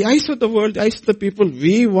 yes. In the eyes of the world, the eyes of the people,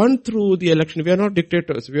 we won through the election. We are not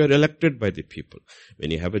dictators. We are elected by the people.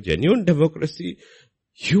 When you have a genuine democracy,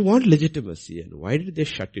 you want legitimacy. And why did they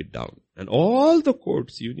shut it down? And all the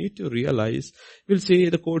courts, you need to realize, we'll say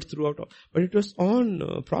the court throughout, but it was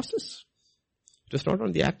on process. It was not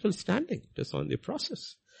on the actual standing. It was on the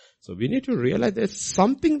process. So we need to realize there's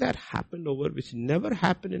something that happened over which never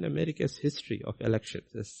happened in America's history of elections.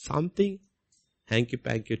 There's something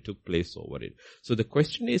hanky-panky took place over it. So the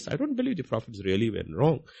question is, I don't believe the prophets really went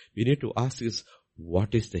wrong. We need to ask is,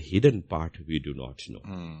 what is the hidden part we do not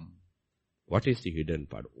know? What is the hidden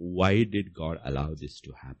part? Why did God allow this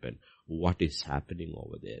to happen? What is happening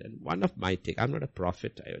over there? And one of my take, I'm not a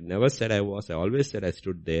prophet. I never said I was. I always said I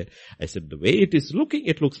stood there. I said the way it is looking,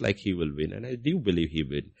 it looks like he will win. And I do believe he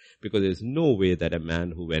will. Because there's no way that a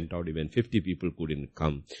man who went out, even 50 people couldn't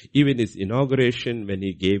come. Even his inauguration, when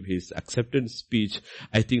he gave his acceptance speech,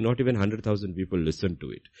 I think not even 100,000 people listened to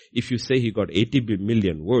it. If you say he got 80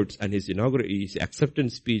 million words and his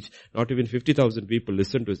acceptance speech, not even 50,000 people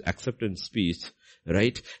listened to his acceptance speech,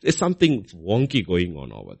 right? There's something wonky going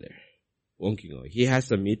on over there. He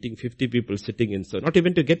has a meeting, 50 people sitting in, so not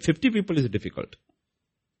even to get 50 people is difficult.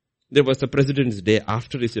 There was a President's Day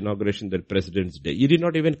after his inauguration, the President's Day. He did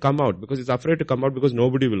not even come out because he's afraid to come out because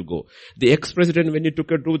nobody will go. The ex-president, when he took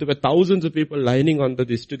a tour, there were thousands of people lining on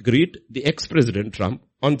this to greet the ex-president Trump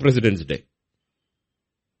on President's Day.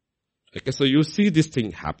 Okay, so you see this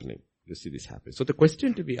thing happening. So the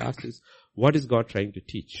question to be asked is, what is God trying to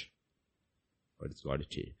teach? What is God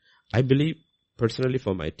teaching? I believe, personally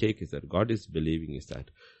for my take is that God is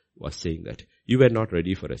was saying that you were not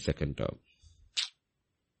ready for a second term.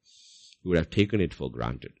 You would have taken it for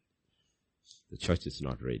granted. The church is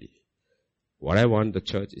not ready. What I want the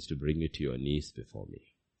church is to bring you to your knees before me.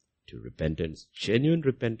 To repentance,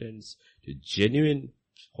 to genuine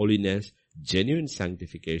holiness, genuine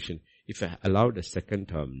sanctification. If I allowed a second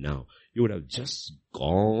term now, you would have just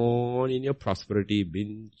gone in your prosperity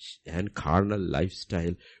binge and carnal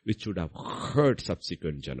lifestyle, which would have hurt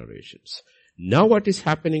subsequent generations. Now what is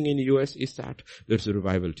happening in the US is that there's a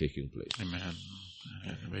revival taking place. Amen.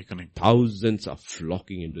 Awakening. Thousands are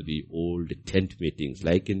flocking into the old tent meetings.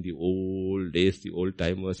 Like in the old days, the old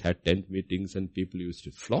timers had tent meetings and people used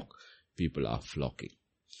to flock. People are flocking.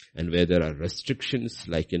 And where there are restrictions,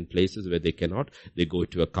 like in places where they cannot, they go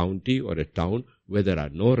to a county or a town where there are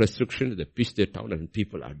no restrictions, they pitch their town and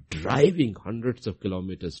people are driving hundreds of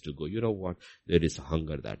kilometers to go. You know what? There is a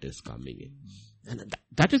hunger that is coming in. And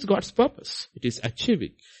that is God's purpose. It is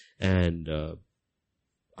achieving. And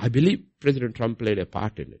I believe President Trump played a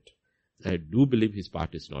part in it. I do believe his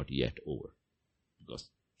part is not yet over. Because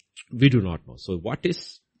we do not know. So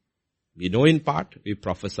we know in part, we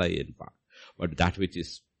prophesy in part. But that which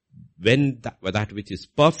is, when that which is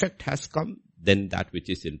perfect has come, then that which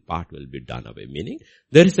is in part will be done away. Meaning,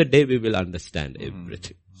 there is a day we will understand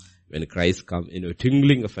everything. When Christ comes, in a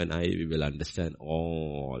twinkling of an eye, we will understand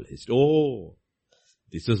all history. Oh,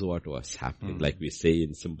 this is what was happening. Like we say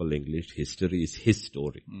in simple English, history is his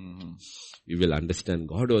story. We will understand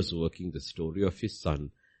God was working the story of his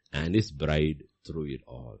son and his bride through it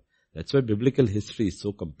all. That's why biblical history is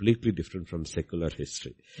so completely different from secular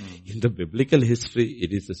history. In the biblical history,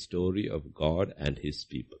 it is the story of God and his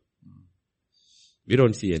people. We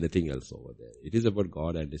don't see anything else over there. It is about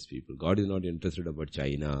God and his people. God is not interested about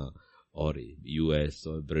China or US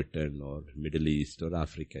or Britain or Middle East or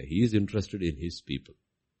Africa. He is interested in his people.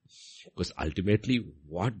 Because ultimately,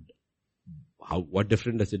 what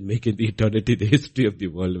difference does it make in the eternity, the history of the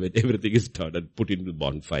world, when everything is done and put into the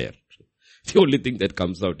bonfire? The only thing that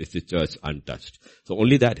comes out is the church untouched. So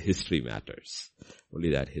only that history matters. Only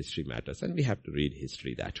that history matters. And we have to read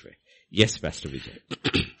history that way. Yes, Pastor Vijay.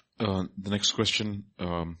 The next question.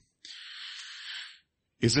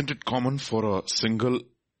 Isn't it common for a single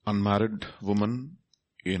unmarried woman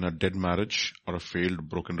in a dead marriage or a failed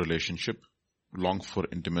broken relationship long for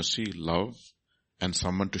intimacy, love, and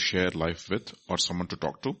someone to share life with or someone to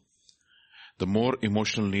talk to? The more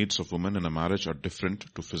emotional needs of women in a marriage are different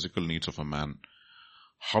to physical needs of a man.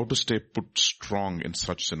 How to stay put strong in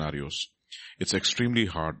such scenarios? It's extremely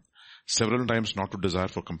hard. Several times not to desire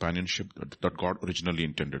for companionship that God originally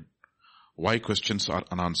intended. Why questions are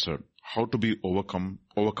unanswered. How to be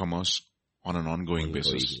overcomers on an ongoing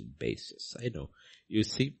basis. I know. You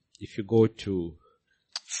see, if you go to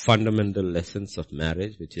fundamental lessons of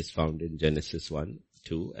marriage, which is found in Genesis 1,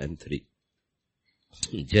 2, and 3.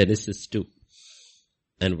 Genesis 2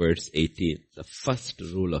 and verse 18, the first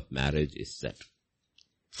rule of marriage is set.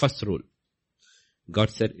 First rule. God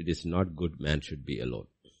said it is not good man should be alone.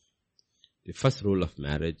 The first rule of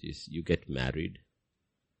marriage is you get married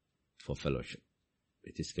for fellowship.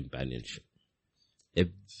 It is companionship.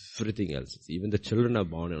 Everything else, even the children are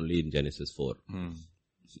born only in Genesis 4.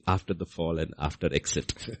 After the fall and after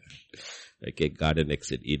exit. Okay, garden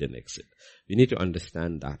exit, Eden exit. We need to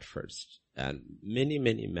understand that first. And many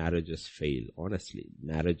marriages fail. Honestly,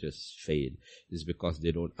 marriages fail is because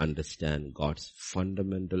they don't understand God's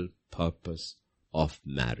fundamental purpose of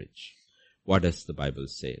marriage. What does the Bible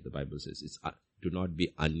say? The Bible says, do not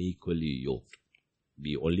be unequally yoked.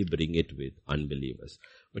 We only bring it with unbelievers.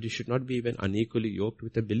 But you should not be even unequally yoked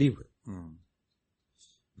with a believer.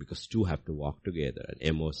 Because two have to walk together. And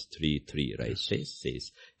Amos 3:3, right,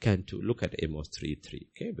 says, can two, look at Amos 3:3,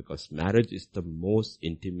 okay? Because marriage is the most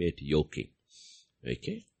intimate yoking,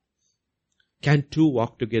 okay? Can two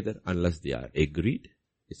walk together unless they are agreed?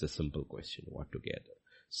 It's a simple question, walk together.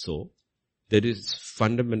 So, there is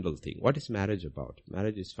fundamental thing. What is marriage about?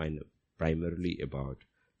 Marriage is primarily about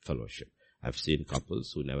fellowship. I've seen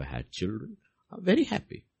couples who never had children are very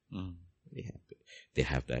happy. Very happy. They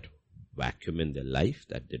have that vacuum in their life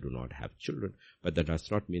that they do not have children, but that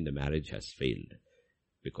does not mean the marriage has failed,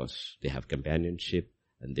 because they have companionship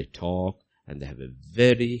and they talk and they have a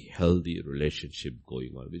very healthy relationship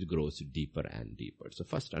going on, which grows deeper and deeper. So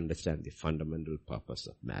first understand the fundamental purpose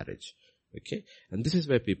of marriage. Okay. And this is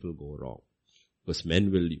where people go wrong. Because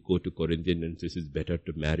men will go to Corinthians and says it's better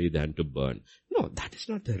to marry than to burn. No, that is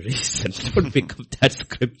not the reason. Don't pick up that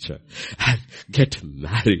scripture and get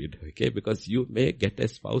married, okay? Because you may get a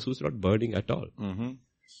spouse who's not burning at all. Not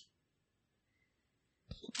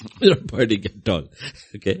burning at all,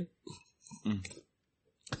 okay?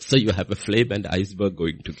 So you have a flame and iceberg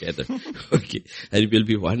going together, okay? And you'll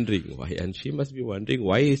be wondering why. And she must be wondering,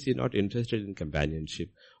 why is he not interested in companionship?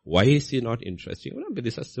 Why is he not interested? But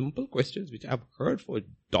these are simple questions which I've heard for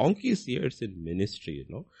donkey's years in ministry,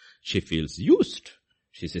 She feels used.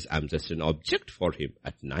 She says, I'm just an object for him.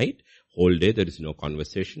 At night, whole day there is no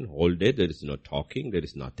conversation. Whole day there is no talking. There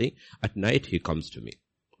is nothing. At night he comes to me.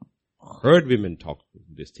 Heard women talk,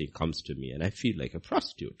 this thing comes to me and I feel like a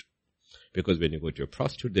prostitute. Because when you go to a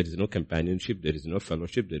prostitute, there is no companionship, there is no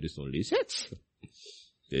fellowship, there is only sex.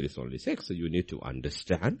 There is only sex. So you need to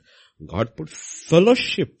understand, God put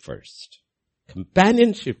fellowship first,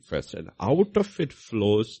 companionship first, and out of it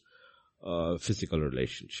flows physical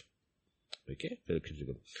relationship. Okay?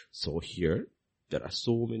 So here, there are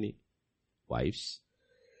so many wives,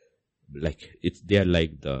 they are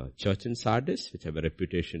like the church in Sardis, which have a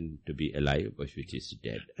reputation to be alive, but which is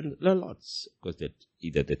dead. And there are lots, because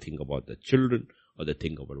either they think about the children, or they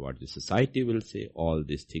think about what the society will say, all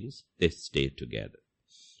these things, they stay together.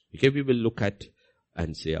 Okay, we will look at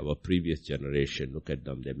and say our previous generation, look at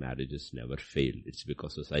them, their marriages never failed. It's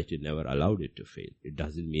because society never allowed it to fail. It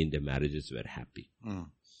doesn't mean their marriages were happy.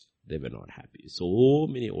 They were not happy. So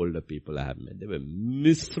many older people I have met, they were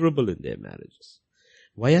miserable in their marriages.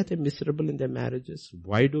 Why are they miserable in their marriages?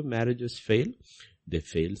 Why do marriages fail? They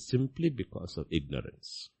fail simply because of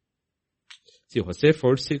ignorance. See, Hosea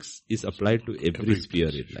 4:6 is applied to every sphere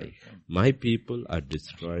in life. My people are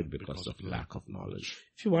destroyed because of lack of knowledge.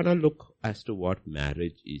 If you want to look as to what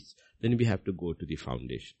marriage is, then we have to go to the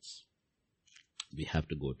foundations. We have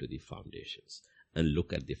to go to the foundations and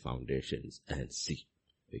look at the foundations and see.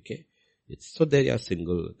 Okay? So they are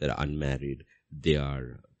single, they are unmarried, they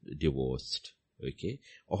are divorced. Okay,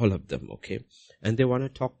 all of them, okay, and they want to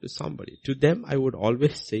talk to somebody. To them, I would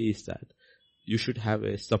always say is that you should have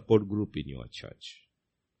a support group in your church.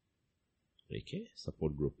 Okay,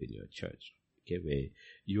 support group in your church. Okay, where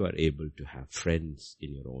you are able to have friends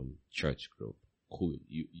in your own church group who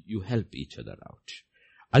you help each other out.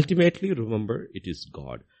 Ultimately, remember, it is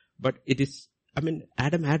God. But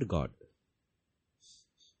Adam had God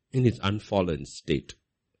in his unfallen state.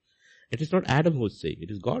 It is not Adam who's saying, it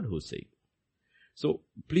is God who's saying. So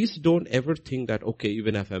please don't ever think that, okay,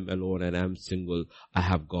 even if I'm alone and I'm single, I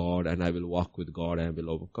have God and I will walk with God and I will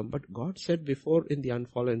overcome. But God said before in the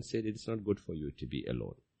unfallen state, it's not good for you to be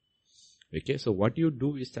alone. Okay, so what you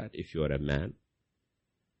do is that if you are a man,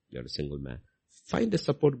 you're a single man, find a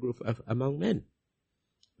support group among men.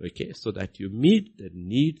 Okay, so that you meet the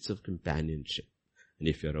needs of companionship. And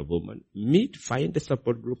if you're a woman, find a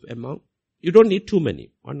support group among You don't need too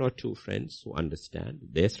many. One or two friends who understand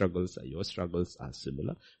their struggles, your struggles are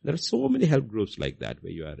similar. There are so many help groups like that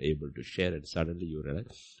where you are able to share, and suddenly you realize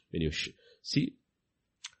when you see,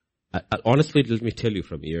 honestly, let me tell you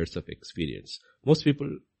from years of experience, most people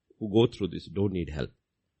who go through this don't need help.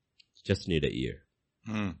 Just need a ear.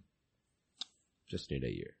 Just need a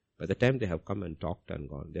ear. By the time they have come and talked and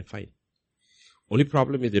gone, they're fine. Only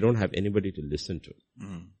problem is they don't have anybody to listen to.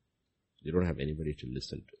 They don't have anybody to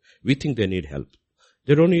listen to. We think they need help.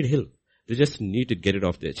 They don't need help. They just need to get it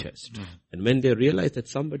off their chest. And when they realize that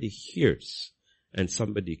somebody hears and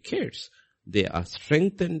somebody cares, they are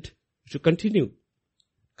strengthened to continue.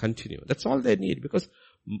 That's all they need. Because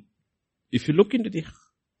if you look into the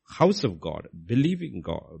house of God,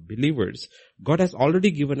 believers, God has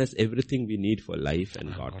already given us everything we need for life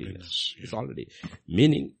and godliness. It's already.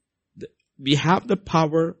 Meaning, we have the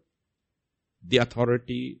power, the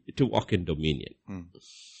authority to walk in dominion.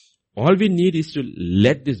 All we need is to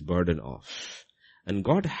let this burden off. And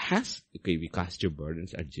God has, we cast your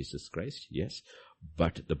burdens at Jesus Christ, yes.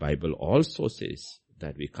 But the Bible also says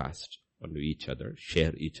that we cast onto each other,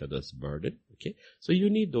 share each other's burden, okay. So you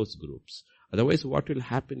need those groups. Otherwise what will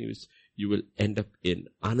happen is you will end up in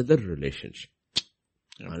another relationship,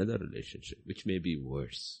 which may be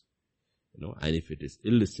worse. And if it is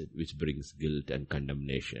illicit, which brings guilt and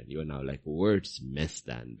condemnation, you are now like worse mess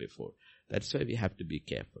than before. That's why we have to be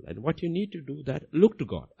careful. And what you need to do that, look to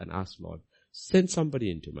God and ask Lord, send somebody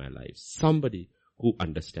into my life, somebody who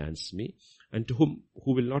understands me and who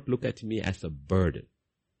will not look at me as a burden.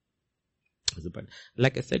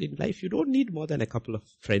 Like I said, in life, you don't need more than a couple of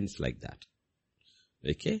friends like that.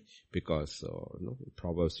 Okay? Because,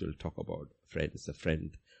 Proverbs will talk about friends, a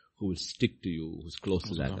friend who will stick to you, who's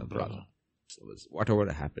closer than a brother. So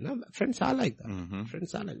whatever happens. Friends are like that.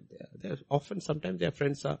 Friends are like that. They're often, sometimes their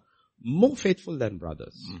friends are more faithful than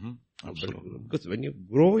brothers. Absolutely. Because when you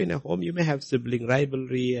grow in a home, you may have sibling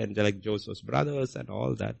rivalry and like Joseph's brothers and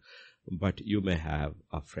all that. But you may have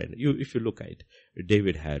a friend. If you look at it,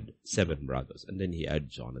 David had 7 brothers and then he had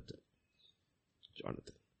Jonathan.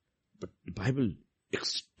 But the Bible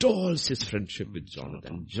extols his friendship with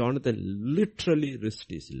Jonathan. Jonathan literally risked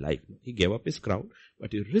his life. He gave up his crown,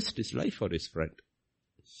 but he risked his life for his friend.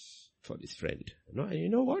 And you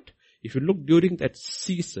know what? If you look during that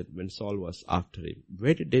season when Saul was after him,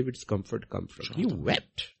 where did David's comfort come from? Jonathan.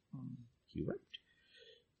 He wept.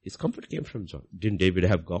 His comfort came from John. Didn't David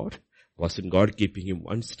have God? Wasn't God keeping him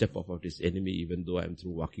one step above his enemy, even though I'm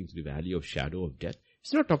walking through the valley of shadow of death?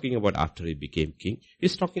 He's not talking about after he became king.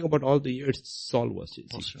 He's talking about all the years Saul was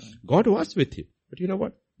his. God was with him. But you know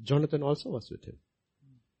what? Jonathan also was with him.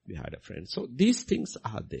 We had a friend. So these things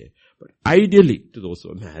are there. But ideally, to those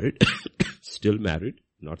who are married, still married,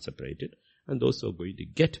 not separated, and those who are going to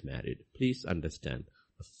get married, please understand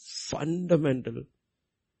the fundamental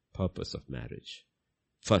purpose of marriage.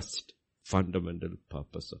 First fundamental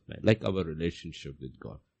purpose of marriage, like our relationship with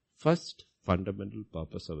God. First fundamental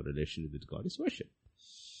purpose of a relationship with God is worship.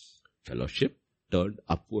 Fellowship turned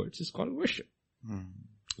upwards is called worship.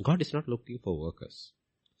 God is not looking for workers.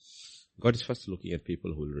 God is first looking at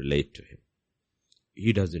people who will relate to Him.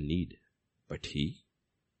 He doesn't need, but He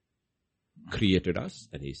created us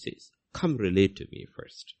and He says, come relate to me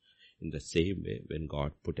first. In the same way, when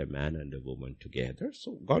God put a man and a woman together,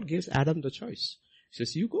 so God gives Adam the choice. He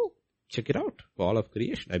says, you go, check it out for all of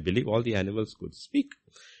creation. I believe all the animals could speak,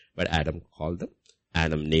 but Adam called them.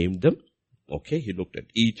 Adam named them. Okay, he looked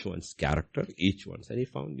at each one's character, and he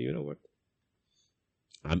found, you know what?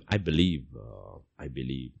 I believe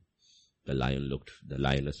the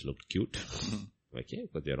lioness looked cute. Okay,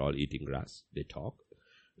 because they're all eating grass. They talk.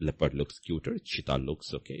 Leopard looks cuter. Cheetah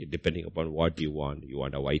looks okay. Depending upon what you want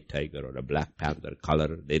a white tiger or a black panther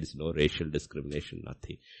color. There is no racial discrimination,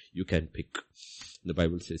 nothing. You can pick. The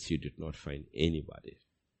Bible says He did not find anybody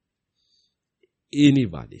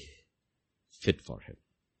fit for Him.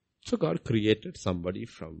 So God created somebody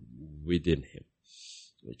from within Him.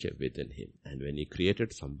 Okay, within Him. And when He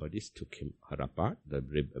created somebody, took her apart, the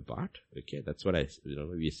rib apart. Okay, that's what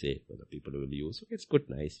we say, for the people who will use. Okay, it's good,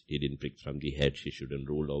 nice. He didn't pick from the head. She shouldn't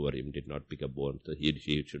rule over him. Did not pick a bone. So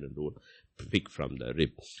she shouldn't pick from the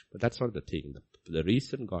rib. But that's not the thing. The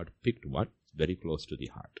reason God picked one, very close to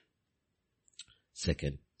the heart.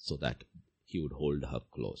 Second, so that He would hold her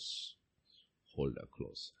close.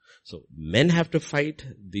 So men have to fight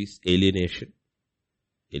this alienation.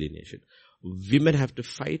 Women have to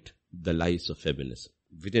fight the lies of feminism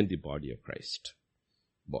within the body of Christ.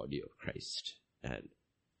 And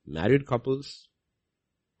married couples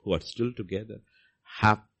who are still together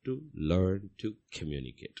have to learn to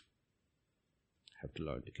communicate.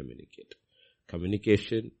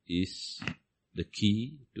 Communication is the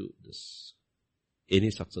key to this, any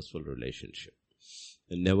successful relationship.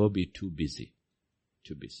 And never be too busy.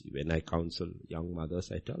 Too busy. When I counsel young mothers,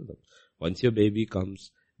 I tell them, once your baby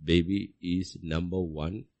comes, baby is number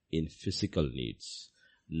one in physical needs,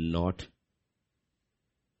 not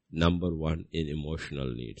number one in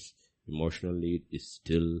emotional needs. Emotional need is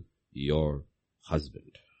still your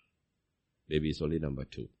husband. Baby is only number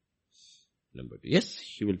two. Yes,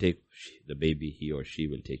 he will take the baby, he or she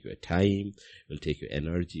will take your time, will take your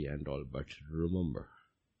energy and all, but remember,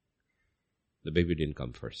 the baby didn't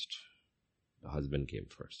come first. The husband came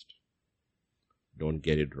first. Don't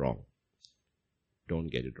get it wrong.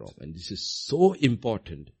 Don't get it wrong. And this is so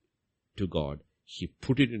important to God. He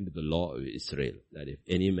put it into the law of Israel that if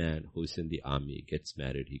any man who is in the army gets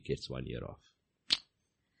married, he gets 1 year off.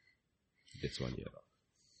 He gets 1 year off.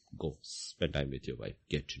 Go, spend time with your wife,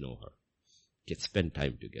 get to know her. Spend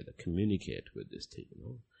time together, communicate with this thing,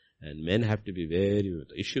 And men have to be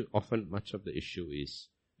much of the issue is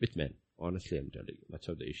with men. Honestly, I'm telling you, much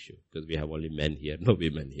of the issue, because we have only men here, no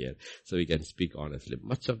women here, so we can speak honestly.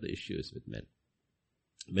 Much of the issue is with men.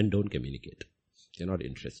 Men don't communicate. They're not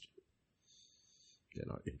interested.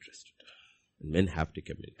 And men have to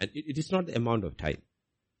communicate. And it is not the amount of time.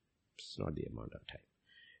 It's not the amount of time.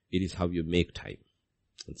 It is how you make time.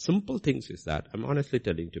 And simple things is that, I'm honestly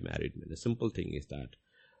telling to married men, the simple thing is that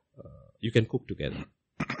you can cook together.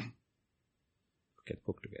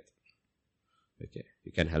 Okay,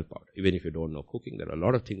 you can help out. Even if you don't know cooking, there are a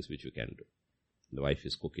lot of things which you can do. The wife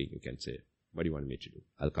is cooking, you can say, what do you want me to do?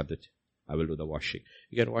 I'll cut it. I will do the washing.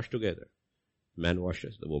 You can wash together. Man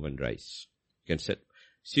washes, the woman dries. You can set.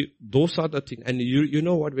 See, those are the things. And you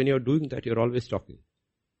know what, when you're doing that, you're always talking.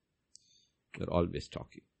 You're always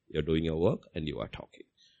talking. You're doing your work and you are talking.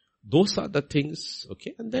 Those are the things,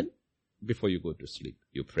 okay? And then, before you go to sleep,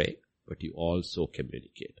 you pray, but you also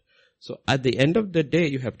communicate. So at the end of the day,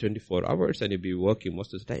 you have 24 hours and you'll be working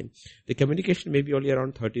most of the time. The communication may be only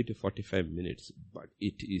around 30 to 45 minutes, but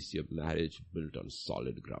it is your marriage built on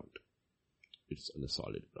solid ground. It's on a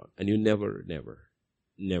solid ground. And you never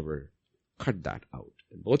cut that out.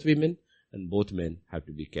 And both women and both men have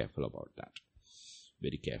to be careful about that.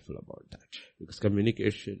 Very careful about that. Because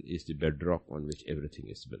communication is the bedrock on which everything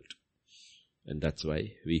is built. And that's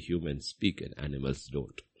why we humans speak and animals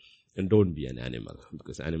don't. And don't be an animal,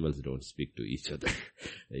 because animals don't speak to each other.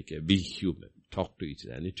 Be human. Talk to each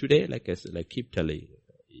other. And today, like I said, I keep telling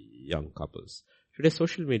young couples, today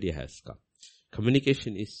social media has come.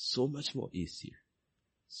 Communication is so much more easier.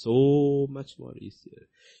 So much more easier.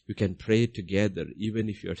 You can pray together even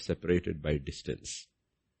if you are separated by distance.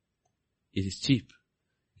 It is cheap.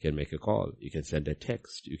 You can make a call. You can send a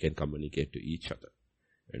text. You can communicate to each other.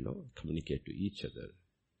 Communicate to each other.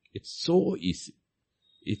 It's so easy.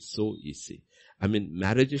 It's so easy. I mean,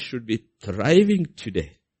 marriages should be thriving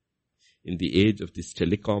today in the age of this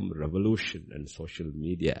telecom revolution and social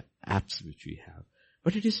media apps which we have.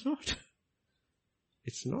 But it is not.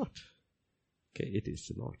 It's not. Okay, it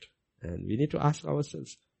is not. And we need to ask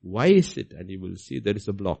ourselves, why is it? And you will see there is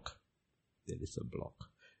a block. There is a block.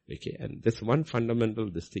 Okay, and there's one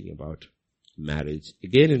fundamental thing about marriage,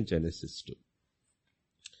 again in Genesis 2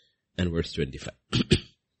 and verse 25.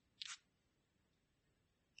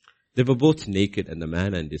 They were both naked, and the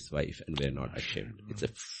man and his wife, and were not ashamed. It's a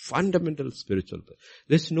fundamental spiritual.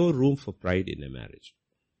 There's no room for pride in a marriage.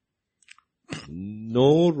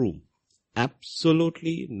 No room.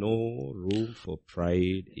 Absolutely no room for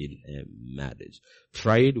pride in a marriage.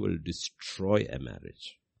 Pride will destroy a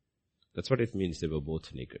marriage. That's what it means. They were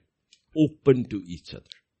both naked. Open to each other.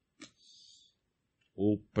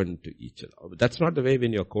 Open to each other. That's not the way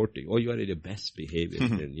when you're courting. Oh, you are in your best behavior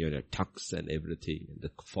and you're in a tux and everything, and the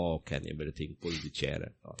fork and everything, pull the chair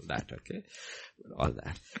and all that, okay? All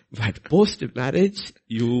that. But post-marriage,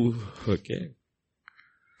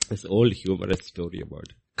 this old humorous story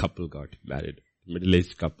about couple got married,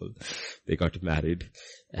 middle-aged couple. They got married,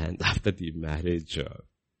 and after the marriage,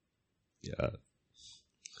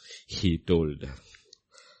 he told,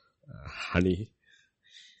 honey,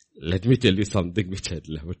 let me tell you something which I had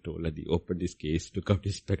never told. And he opened his case, took out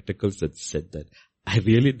his spectacles and said that, I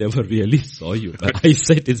really never really saw you. My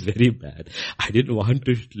eyesight is very bad. I didn't want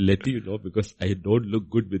to let you know because I don't look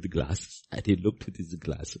good with glasses. And he looked with his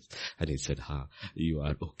glasses and he said, you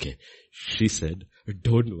are okay. She said,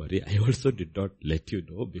 don't worry. I also did not let you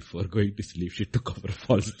know before going to sleep. She took off her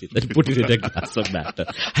false teeth and put it in a glass of water.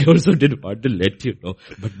 I also didn't want to let you know,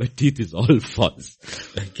 but my teeth is all false.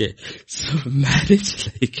 Okay. So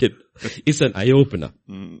marriage is an eye-opener.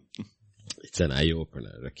 It's an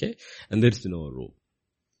eye-opener, okay? And there's no room.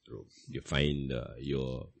 You find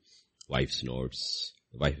your Wife snorts.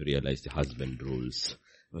 The wife realizes the husband rules.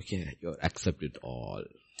 Okay, you accept it all.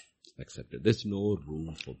 Accept it. There's no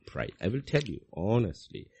room for pride. I will tell you,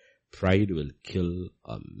 honestly, pride will kill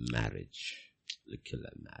a marriage. It will kill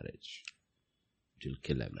a marriage. It will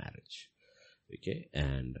kill a marriage. Okay,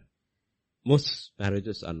 and most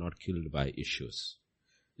marriages are not killed by issues.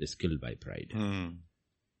 It's killed by pride.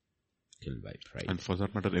 Killed by pride. And for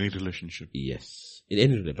that matter, any relationship. Yes. In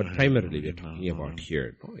any relationship, but primarily we're talking about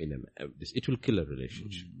here. No? It will kill a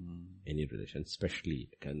relationship. Any relation, especially,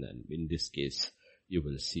 and then in this case, you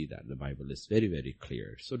will see that the Bible is very, very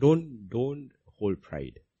clear. So don't hold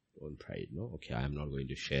pride. Don't pride. No, okay, I am not going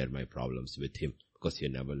to share my problems with him because he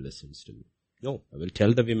never listens to me. No, I will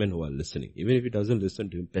tell the women who are listening. Even if he doesn't listen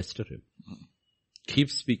to him, pester him.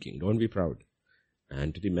 Keep speaking. Don't be proud.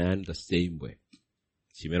 And to the man, the same way.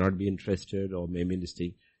 She may not be interested or maybe in this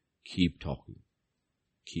thing. Keep talking.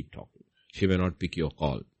 Keep talking. She may not pick your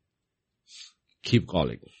call. Keep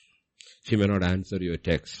calling. She may not answer your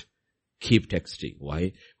text. Keep texting.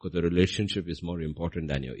 Why? Because the relationship is more important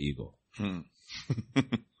than your ego.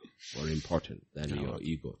 More important than your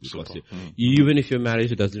ego. Because even if your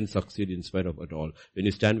marriage doesn't succeed in spite of it all, when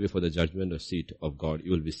you stand before the judgment seat of God,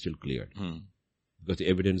 you will be still cleared. Because the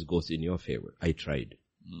evidence goes in your favor. I tried.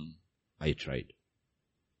 I tried.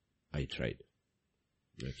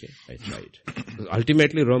 Okay, I tried. Because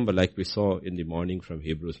ultimately, remember, like we saw in the morning from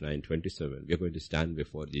Hebrews 9:27, we are going to stand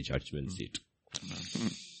before the judgment seat.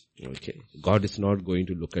 Okay, God is not going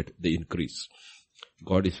to look at the increase.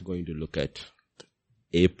 God is going to look at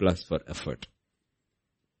A+ for effort.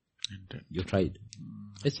 You tried.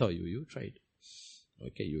 I saw you. You tried.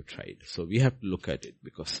 Okay, you tried. So we have to look at it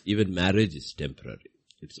because even marriage is temporary.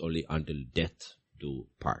 It's only until death do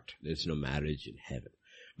part. There's no marriage in heaven.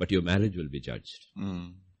 But your marriage will be judged.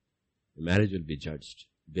 Your marriage will be judged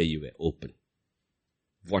where you were open.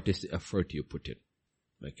 What is the effort you put in?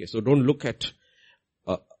 Okay, so don't look at,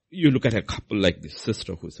 you look at a couple like this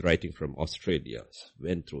sister who's writing from Australia,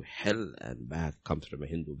 went through hell and back, comes from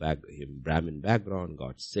a Brahmin background,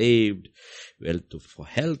 got saved, for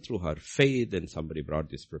hell through her faith, and somebody brought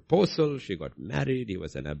this proposal, she got married, he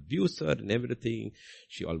was an abuser and everything,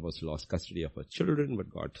 she almost lost custody of her children, but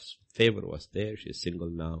God's favor was there, she's single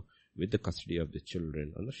now, with the custody of the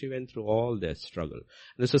children, and she went through all their struggle.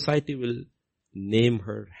 And the society will name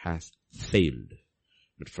her as failed.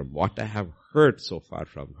 But from what I have heard so far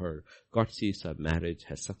from her, God sees her marriage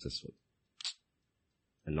as successful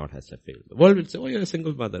and not as a failed. The world will say, oh, you're a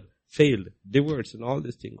single mother, failed, divorced and all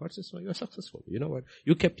these things. God says, oh, you're successful. You know what?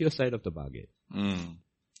 You kept your side of the bargain.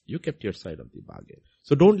 You kept your side of the bargain.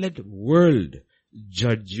 So don't let the world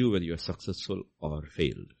judge you whether you're successful or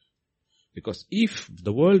failed. Because if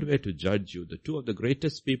the world were to judge you, the two of the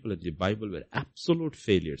greatest people in the Bible were absolute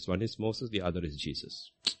failures. One is Moses, the other is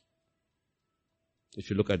Jesus. If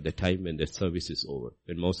you look at the time when the service is over,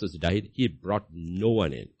 when Moses died, he brought no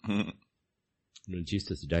one in. When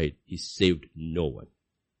Jesus died, he saved no one.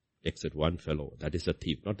 Except one fellow, that is a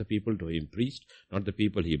thief. Not the people to whom he preached, not the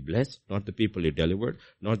people he blessed, not the people he delivered,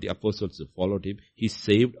 not the apostles who followed him. He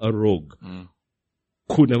saved a rogue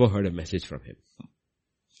who never heard a message from him.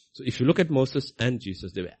 So if you look at Moses and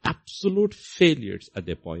Jesus, they were absolute failures at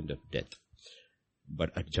their point of death.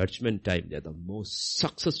 But at judgment time, they're the most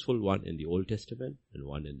successful one in the Old Testament and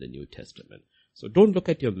one in the New Testament. So don't look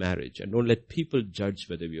at your marriage and don't let people judge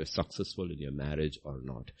whether you are successful in your marriage or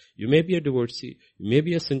not. You may be a divorcee, you may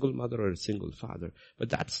be a single mother or a single father, but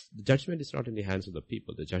the judgment is not in the hands of the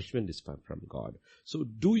people. The judgment is from God. So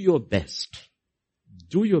do your best.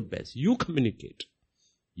 Do your best. You communicate.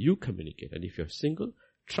 You communicate. And if you're single,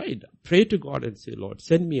 pray to God and say, Lord,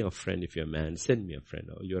 send me a friend. If you're a man, send me a friend.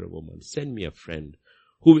 Or you're a woman, send me a friend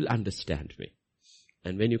who will understand me.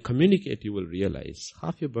 And when you communicate, you will realize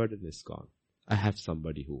half your burden is gone. I have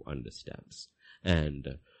somebody who understands. And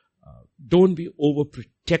don't be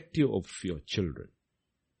overprotective of your children.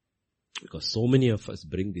 Because so many of us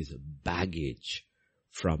bring this baggage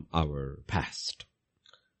from our past.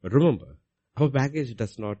 But remember, our baggage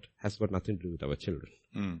has got nothing to do with our children.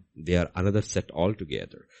 They are another set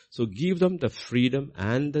altogether. So give them the freedom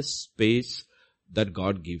and the space that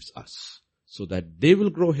God gives us so that they will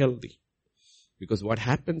grow healthy. Because what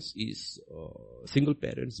happens is single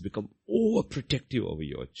parents become overprotective over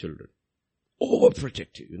your children.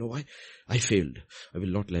 Overprotective. You know why? I failed. I will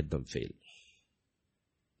not let them fail.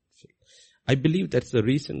 I believe that's the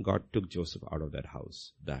reason God took Joseph out of that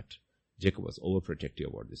house, that Jacob was overprotective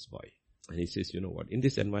about this boy. And he says, you know what? In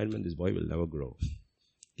this environment, this boy will never grow.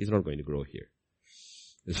 He's not going to grow here.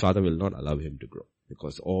 His father will not allow him to grow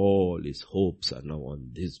because all his hopes are now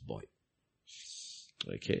on this boy.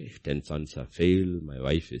 Okay, 10 sons have failed, my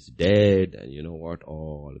wife is dead, and you know what?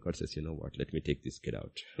 Oh, God says, you know what? Let me take this kid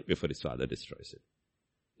out before his father destroys it.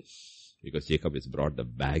 Because Jacob has brought the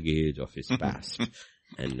baggage of his past,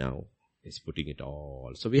 and now he's putting it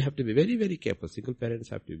all. So we have to be very, very careful. Single parents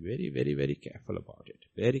have to be very, very, very careful about it.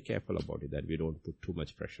 Very careful about it, that we don't put too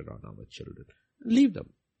much pressure on our children. Leave them.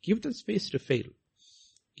 Give them space to fail.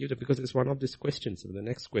 Give them, because it's one of these questions. In the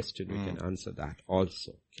next question, we can answer that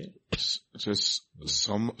also. Okay. It says,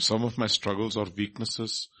 some of my struggles or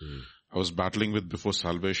weaknesses I was battling with before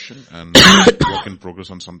salvation and work in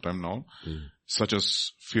progress on some time now, such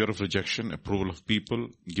as fear of rejection, approval of people,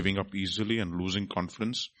 giving up easily and losing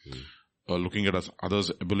confidence, looking at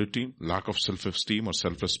others' ability, lack of self-esteem or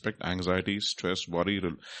self-respect, anxiety, stress, worry,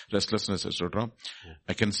 restlessness, etc.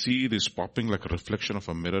 I can see this popping like a reflection of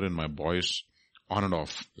a mirror in my boys, on and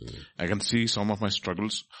off. I can see some of my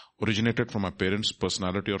struggles originated from my parents'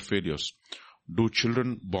 personality or failures. Do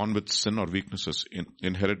children born with sin or weaknesses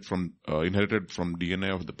inherited from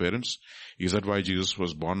DNA of the parents? Is that why Jesus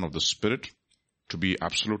was born of the Spirit, to be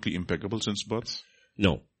absolutely impeccable since birth?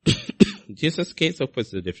 No. Jesus' case, of course,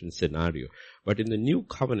 is a different scenario. But in the new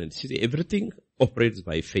covenant, see, everything operates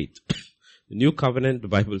by faith. The new covenant, the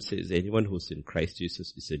Bible says, anyone who's in Christ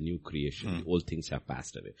Jesus is a new creation. All things have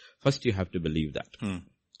passed away. First, you have to believe that.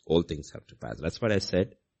 All things have to pass. That's what I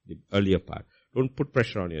said, the earlier part. Don't put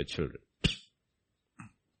pressure on your children.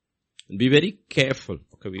 And be very careful.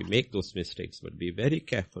 Okay, we make those mistakes, but be very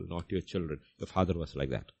careful, not your children. Your father was like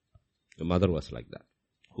that. Your mother was like that.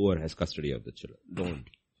 Whoever has custody of the children.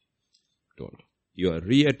 Don't. You are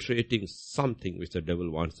reiterating something which the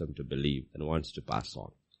devil wants them to believe and wants to pass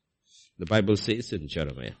on. The Bible says in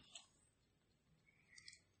Jeremiah.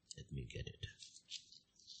 Let me get it.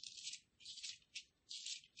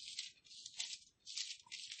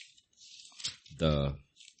 The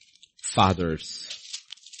fathers.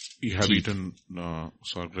 You have eaten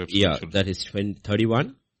sour grapes. Yeah, that is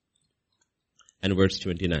 31 and verse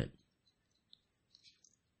 29.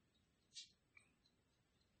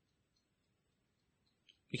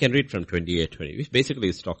 You can read from 28-20, which basically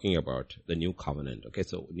is talking about the new covenant. Okay,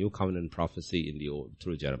 so new covenant prophecy in the old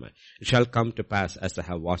through Jeremiah. It shall come to pass as I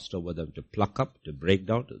have watched over them to pluck up, to break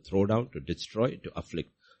down, to throw down, to destroy, to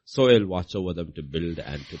afflict. So I will watch over them to build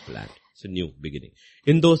and to plant. It's a new beginning.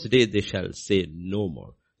 In those days they shall say no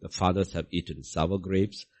more. The fathers have eaten sour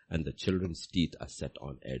grapes and the children's teeth are set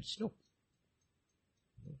on edge. No.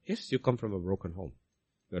 Yes, you come from a broken home.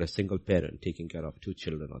 You're a single parent taking care of 2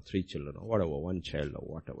 children or 3 children or whatever, 1 child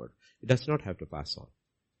or whatever. It does not have to pass on.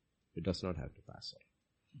 It does not have to pass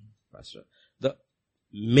on. Pastor, the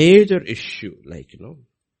major issue,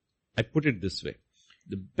 I put it this way.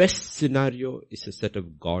 The best scenario is a set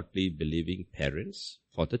of godly, believing parents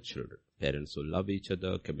for the children. Parents who love each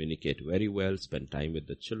other, communicate very well, spend time with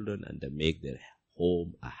the children, and they make their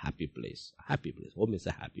home a happy place. A happy place. Home is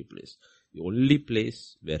a happy place. The only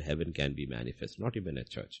place where heaven can be manifest, not even a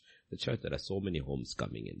church. The church, there are so many homes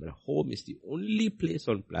coming in, but a home is the only place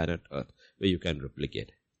on planet Earth where you can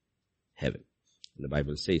replicate heaven. And the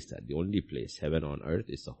Bible says that the only place, heaven on earth,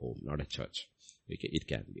 is a home, not a church. Okay, it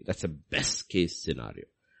can be. That's a best case scenario.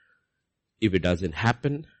 If it doesn't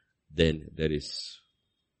happen, then there is,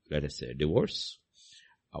 let us say, a divorce.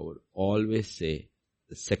 I would always say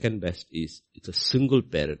the second best is it's a single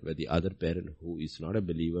parent where the other parent who is not a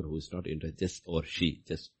believer, who is not interested, or she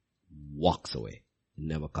just walks away and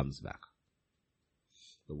never comes back.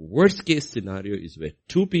 The worst case scenario is where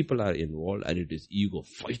 2 people are involved and it is ego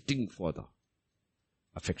fighting for the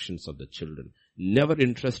affections of the children, never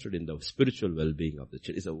interested in the spiritual well-being of the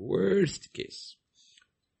children. It's the worst case.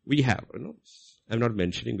 We have, I'm not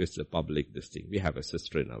mentioning this to the public, this thing. We have a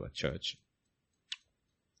sister in our church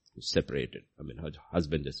who's separated. Her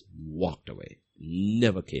husband just walked away,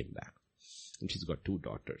 never came back. And she's got 2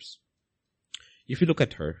 daughters. If you look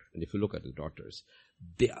at her and if you look at the daughters,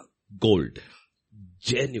 they are gold,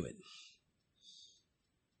 genuine,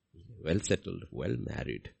 well settled, well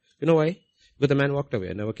married. You know why? Because the man walked away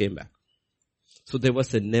and never came back. So there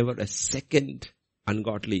was never a second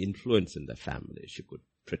ungodly influence in the family. She could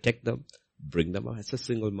protect them, bring them up as a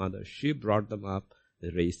single mother. She brought them up, they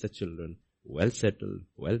raised the children, well settled,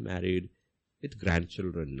 well married, with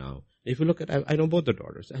grandchildren now. If you look at, I know both the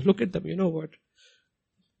daughters. I look at them, you know what?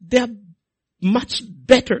 They are much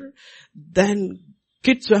better than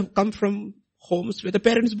kids who have come from homes where the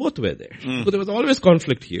parents both were there. So there was always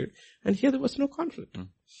conflict here. And here there was no conflict.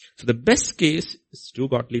 So the best case is 2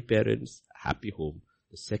 godly parents, happy home.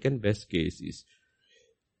 The second best case is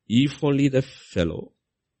if only the fellow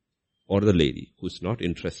or the lady who's not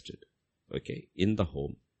interested, in the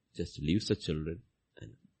home, just leaves the children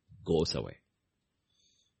and goes away.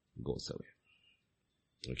 goes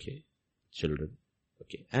away. Okay. Children.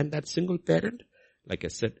 Okay. And that single parent, like I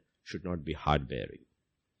said, should not be hard bearing.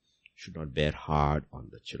 Should not bear hard on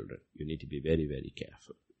the children. You need to be very, very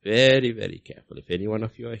careful. Very, very careful. If any one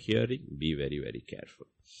of you are hearing, be very, very careful.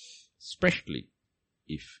 Especially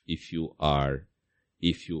if you are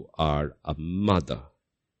a mother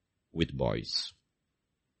with boys.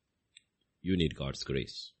 You need God's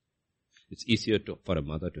grace. It's easier for a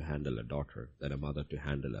mother to handle a daughter than a mother to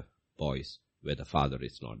handle a boys where the father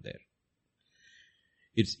is not there.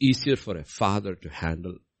 It's easier for a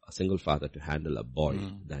single father to handle a boy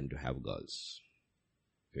than to have girls.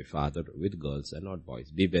 A father with girls and not boys.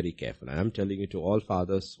 Be very careful. And I'm telling you to all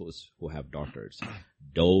fathers who have daughters,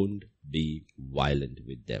 don't be violent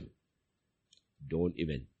with them. Don't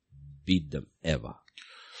even beat them ever.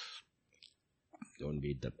 Don't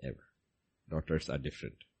beat them ever. Daughters are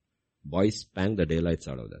different. Boys spank the daylights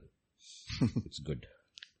out of them. It's good.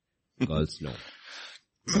 Girls, no.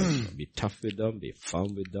 Be tough with them, be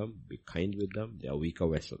firm with them, be kind with them. They are weaker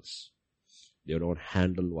vessels. They don't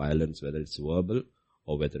handle violence, whether it's verbal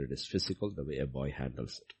or whether it is physical, the way a boy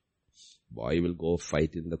handles it. Boy will go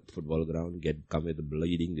fight in the football ground, come with the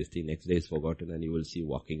bleeding, this thing, next day is forgotten, and you will see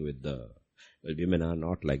walking with well, women are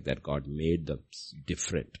not like that. God made them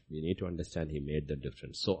different. You need to understand He made them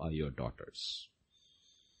different. So are your daughters.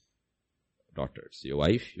 Your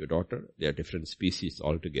wife, your daughter, they are different species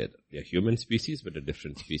altogether. They are human species, but a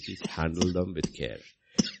different species. Handle them with care.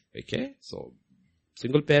 Okay? So,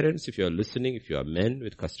 single parents, if you are listening, if you are men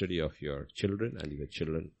with custody of your children, and your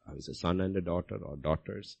children as a son and a daughter or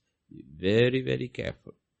daughters, be very, very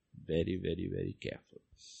careful. Very, very, very careful.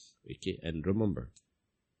 Okay? And remember,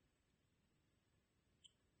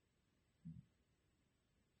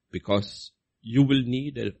 because you will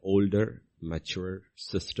need an older, mature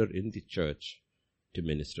sister in the church to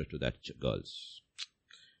minister to that girls.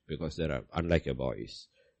 Because there are, unlike a boys,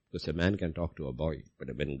 because a man can talk to a boy, but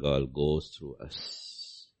when a girl goes through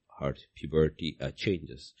her puberty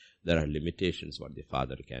changes, there are limitations what the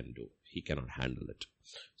father can do. He cannot handle it.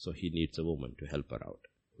 So he needs a woman to help her out.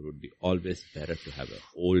 It would be always better to have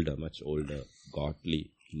much older,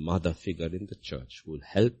 godly mother figure in the church who will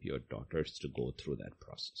help your daughters to go through that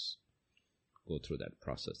process.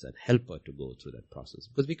 And help her to go through that process.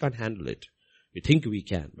 Because we can't handle it. We think we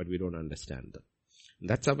can, but we don't understand them. And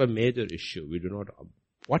that's our major issue.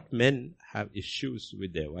 What men have issues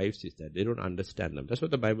with their wives is that they don't understand them. That's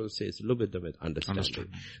what the Bible says. Live with them with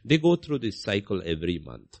understanding. They go through this cycle every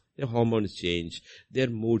month. Their hormones change. Their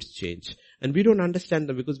moods change. And we don't understand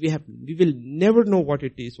them because we will never know what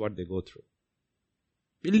it is, what they go through.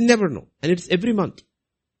 We'll never know. And it's every month.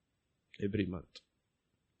 Every month.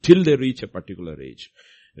 Till they reach a particular age.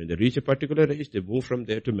 When they reach a particular age, they move from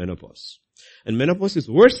there to menopause. And menopause is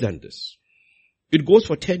worse than this. It goes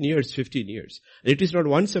for 10 years, 15 years. And it is not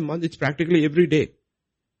once a month, it's practically every day.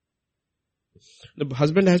 The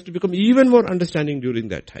husband has to become even more understanding during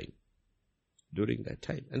that time.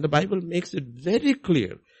 And the Bible makes it very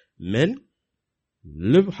clear.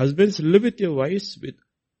 Husbands live with your wives with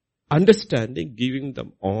understanding, giving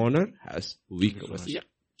them honor as weaker ones. Yeah.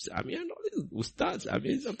 I mean, all these ustads,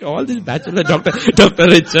 okay, all these bachelors, Dr.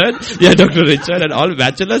 Richard, Dr. Richard, and all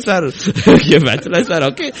bachelors are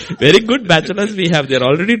okay. Very good bachelors we have. They're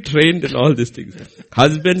already trained in all these things.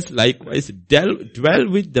 Husbands likewise dwell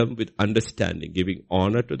with them with understanding, giving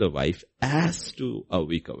honor to the wife as to a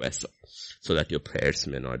weaker vessel, so that your prayers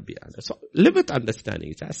may not be answered. So live with understanding.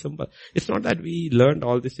 It's as simple. It's not that we learned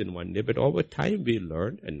all this in one day, but over time we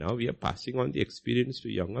learned, and now we are passing on the experience to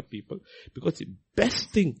younger people, because the best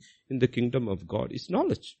thing in the kingdom of God is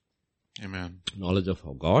knowledge. Amen. Knowledge of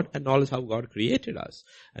God and knowledge how God created us.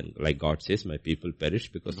 And like God says, my people perish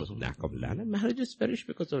because of lack of land, and marriages perish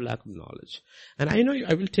because of lack of knowledge. And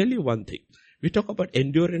I will tell you one thing. We talk about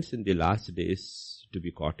endurance in the last days to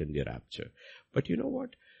be caught in the rapture. But you know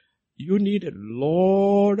what? You need a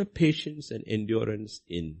lot of patience and endurance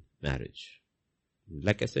in marriage.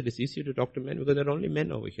 Like I said, it's easier to talk to men because there are only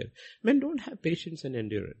men over here. Men don't have patience and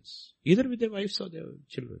endurance, either with their wives or their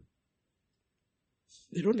children.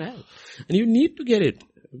 They don't have. And you need to get it.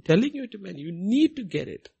 I'm telling you to men, you need to get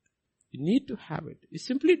it. You need to have it. You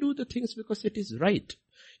simply do the things because it is right.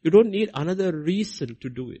 You don't need another reason to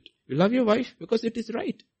do it. You love your wife because it is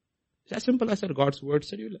right. It's as simple as God's word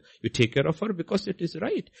said. You take care of her because it is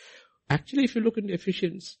right. Actually, if you look in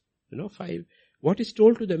Ephesians 5, what is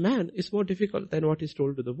told to the man is more difficult than what is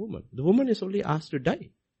told to the woman. The woman is only asked to die.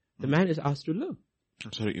 The man is asked to live.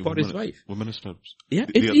 For his wife. Woman is yeah,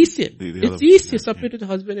 it's easier. It's easy to submit to the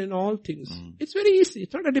husband in all things. It's very easy.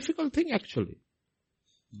 It's not a difficult thing actually.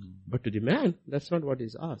 But to the man, that's not what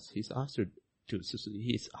he's asked. He's asked to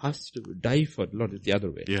he's asked to die for the Lord. It's the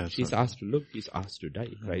other way. Yes, She's asked to look, he's asked to die.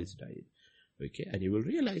 Christ died. Okay, and you will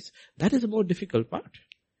realize that is the more difficult part.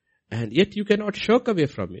 And yet you cannot shirk away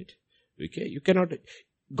from it. Okay, you cannot,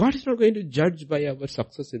 God is not going to judge by our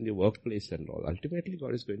success in the workplace and all. Ultimately,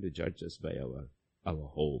 God is going to judge us by our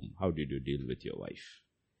home. How did you deal with your wife?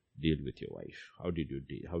 Deal with your wife. How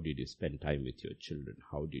did you spend time with your children?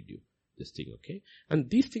 How did you, this thing, okay? And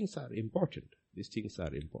these things are important. These things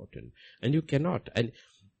are important. And you cannot, and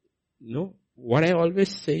what I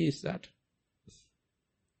always say is that,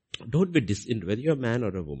 don't be whether you're a man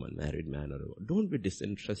or a woman, married man or a woman, don't be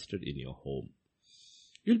disinterested in your home.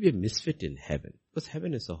 You'll be a misfit in heaven, because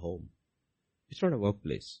heaven is a home. It's not a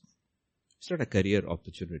workplace. It's not a career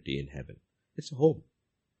opportunity in heaven. It's a home.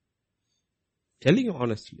 Telling you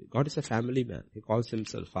honestly, God is a family man. He calls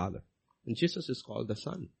himself Father. And Jesus is called the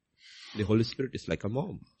Son. The Holy Spirit is like a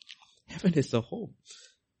mom. Heaven is a home.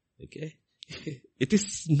 Okay? It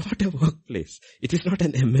is not a workplace. It is not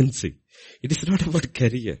an MNC. It is not about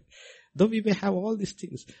career. Though we may have all these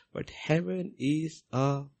things, but heaven is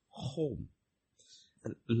a home.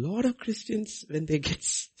 And a lot of Christians, when they get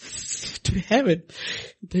to heaven,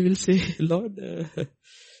 they will say, Lord,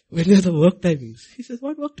 when are the work timings? He says,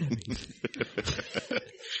 what work timings?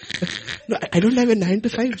 No, I don't have a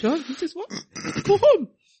 9-to-5 job. He says, what? Go home.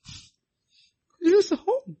 This is a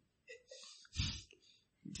home.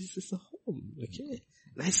 This is a home, okay?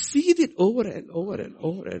 And I see it over and over and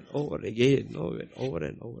over and over again, over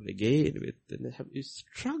and over again. You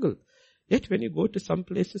struggle. Yet when you go to some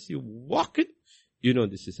places, you walk in,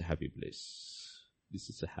 this is a happy place. This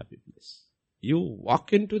is a happy place. You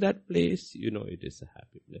walk into that place, it is a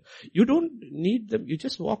happy place. You don't need them. You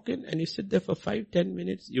just walk in and you sit there for 5-10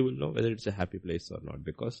 minutes. You will know whether it's a happy place or not.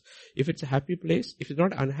 Because if it's a happy place, if it's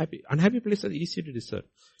not unhappy places are easy to discern.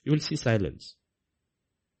 You will see silence.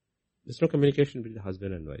 There's no communication between the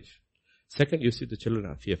husband and wife. Second, you see the children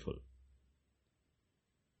are fearful.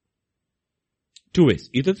 Two ways.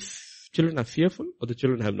 Either children are fearful or the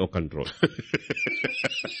children have no control.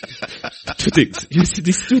 Two things. You see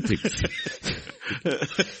these two things.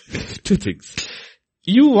 Two things.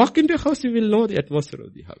 You walk into a house, you will know the atmosphere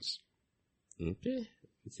of the house. Okay?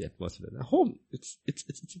 It's the atmosphere of the home. It's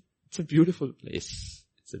a beautiful place.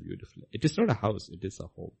 It is not a house, it is a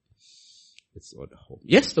home. It's not a home.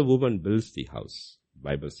 Yes, the woman builds the house. The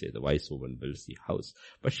Bible says the wise woman builds the house.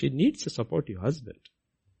 But she needs to support your husband.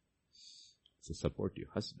 To support your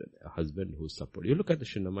husband. A husband who supports. You look at the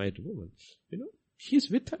Shunammite woman.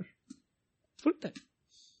 He's with her. Full time.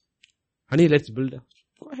 Honey, let's build a house.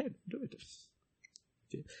 Go ahead, do it.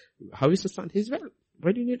 Okay. How is the son? He's well.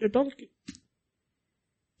 Why do you need a donkey?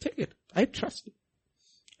 Take it. I trust you.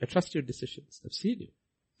 I trust your decisions. I've seen you.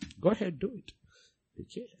 Go ahead, do it.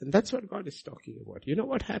 Okay. And that's what God is talking about. You know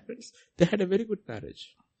what happens? They had a very good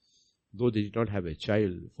marriage. Though they did not have a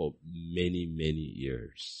child for many, many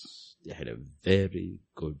years. They had a very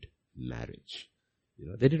good marriage.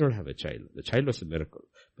 They did not have a child. The child was a miracle.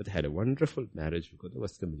 But they had a wonderful marriage because there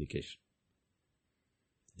was communication.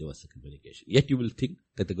 There was a communication. Yet you will think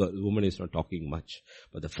that the woman is not talking much.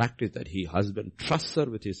 But the fact is that husband trusts her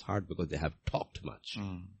with his heart because they have talked much.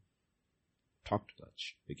 Talked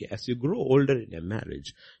much. Okay. As you grow older in a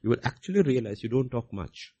marriage, you will actually realize you don't talk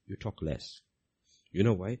much. You talk less. You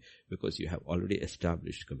know why? Because you have already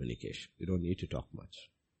established communication. You don't need to talk much.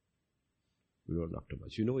 You don't talk too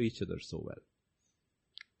much. You know each other so well.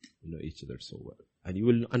 And you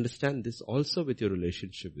will understand this also with your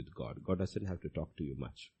relationship with God. God doesn't have to talk to you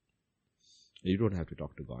much. You don't have to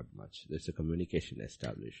talk to God much. There's a communication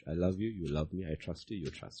established. I love you, you love me, I trust you,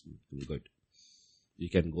 you trust me. I'm good. You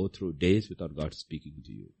can go through days without God speaking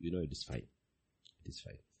to you. It is fine. It is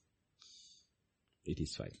fine. It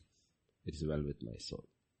is fine. It is well with my soul.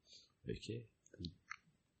 Okay?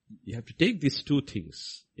 You have to take these two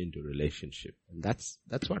things into relationship. And that's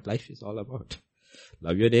what life is all about.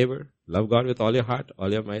 Love your neighbor. Love God with all your heart,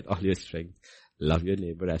 all your might, all your strength. Love your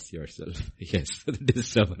neighbor as yourself. Yes, the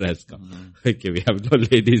disturber has come. Okay, we have no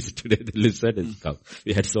ladies today. The lizard has come.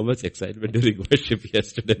 We had so much excitement during worship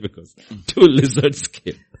yesterday because 2 lizards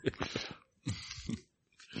came.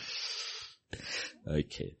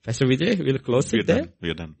 Okay. Pastor Vijay, we'll close it there. We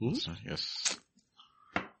are done. Yes.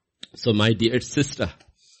 So my dear sister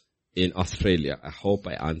in Australia, I hope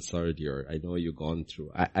I answered I know you've gone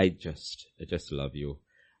through. I just love you.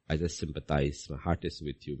 I just sympathize. My heart is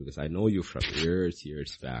with you because I know you from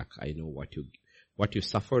years back. I know what you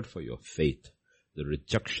suffered for your faith. The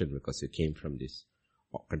rejection because you came from this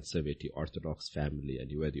conservative Orthodox family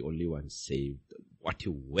and you were the only one saved. What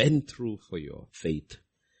you went through for your faith.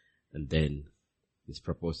 And then this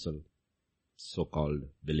proposal so-called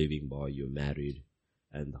believing boy you married,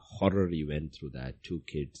 and the horror you went through that, 2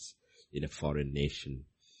 kids in a foreign nation,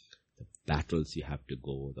 the battles you have to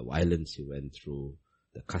go, the violence you went through,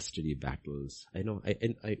 the custody battles. I know,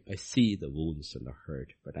 I see the wounds and the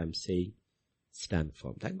hurt, but I'm saying, stand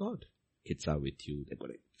firm. Thank God. Kids are with you. They're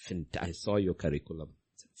going to, I saw your curriculum.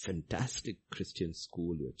 It's a fantastic Christian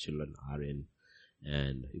school your children are in.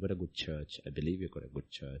 And you got a good church. I believe you got a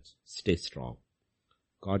good church. Stay strong.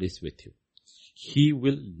 God is with you. He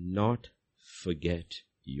will not forget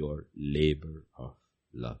your labor of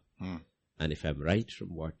love. And if I'm right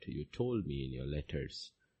from what you told me in your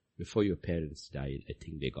letters, before your parents died, I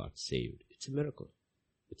think they got saved. It's a miracle.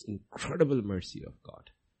 It's incredible mercy of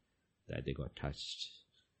God that they got touched.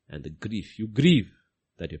 And the grief, you grieve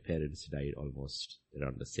that your parents died almost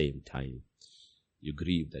around the same time. You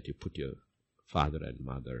grieve that you put your father and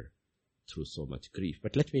mother through so much grief.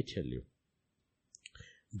 But let me tell you,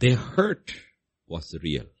 their hurt was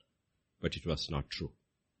real, but it was not true.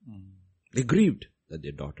 They grieved that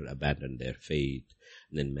their daughter abandoned their faith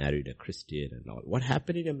and then married a Christian and all. What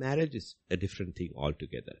happened in a marriage is a different thing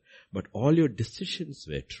altogether. But all your decisions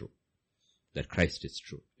were true. That Christ is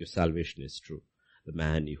true. Your salvation is true. The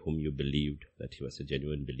man whom you believed that he was a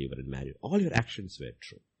genuine believer and married. All your actions were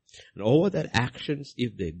true. And over their actions,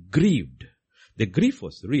 if they grieved, the grief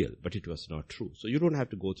was real, but it was not true. So you don't have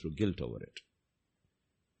to go through guilt over it.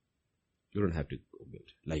 You don't have to go guilt.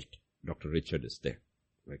 Like Dr. Richard is there.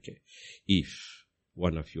 Okay. If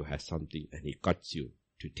one of you has something and he cuts you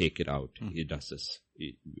to take it out, he does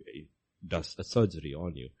a surgery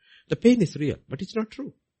on you. The pain is real, but it's not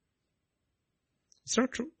true. It's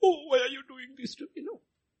not true. Oh, why are you doing this to me? No.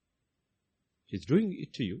 He's doing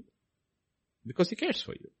it to you because he cares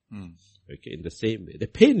for you. Okay, in the same way. The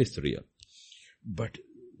pain is real. But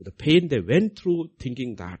the pain they went through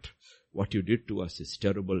thinking that what you did to us is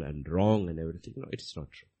terrible and wrong and everything. No, it is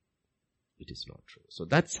not true. It is not true. So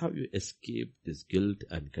that's how you escape this guilt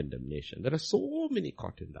and condemnation. There are so many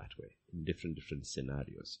caught in that way, in different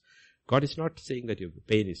scenarios. God is not saying that your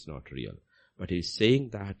pain is not real, but He is saying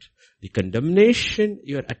that the condemnation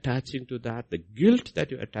you are attaching to that, the guilt that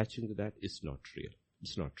you are attaching to that is not real.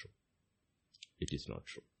 It's not true. It is not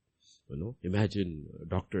true. You know, imagine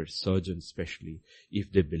doctors, surgeons especially,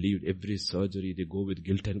 if they believed every surgery they go with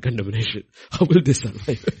guilt and condemnation, how will they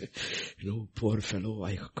survive? You know, poor fellow,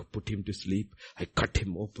 I put him to sleep, I cut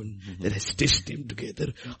him open, then I stitched him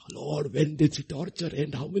together. Lord, when did the torture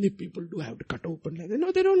end? How many people do I have to cut open? Like that?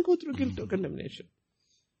 No, they don't go through guilt or condemnation.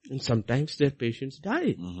 And sometimes their patients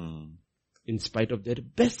die. In spite of their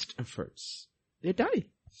best efforts. They die.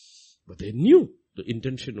 But they knew the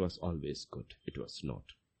intention was always good. It was not.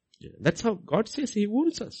 Yeah. That's how God says He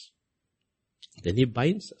wounds us. Then He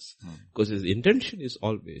binds us. Because His intention is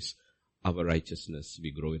always our righteousness.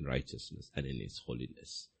 We grow in righteousness and in His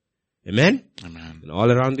holiness. Amen? Amen. And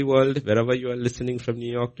all around the world, wherever you are listening, from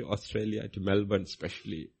New York to Australia to Melbourne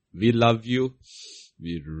especially, we love you.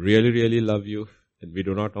 We really, really love you. And we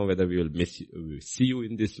do not know whether we will miss you, we will see you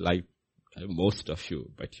in this life, most of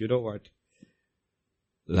you. But you know what?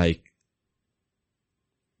 Like,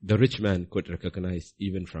 the rich man could recognize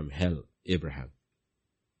even from hell, Abraham.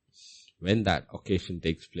 When that occasion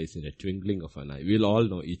takes place in a twinkling of an eye, we'll all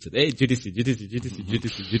know each other. Hey, GDC.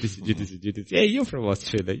 Hey, you're from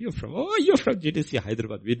Australia. You're from GDC,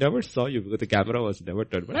 Hyderabad. We never saw you because the camera was never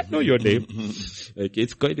turned, but I know your name. Okay,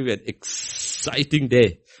 it's going to be an exciting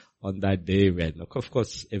day. On that day when, of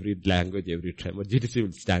course, every language, every tribe, GDC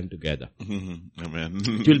will stand together. Amen.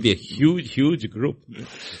 It will be a huge, huge group.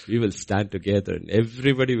 We will stand together and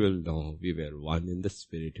everybody will know we were one in the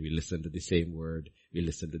Spirit. We listened to the same word. We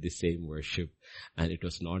listened to the same worship. And it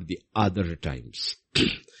was not the other times.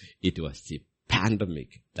 It was the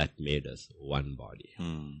pandemic that made us one body.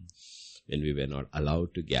 When we were not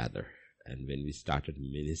allowed to gather and when we started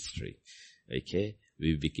ministry, okay,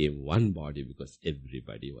 we became one body because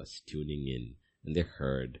everybody was tuning in and they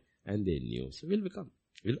heard and they knew. So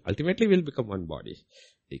ultimately we'll become one body.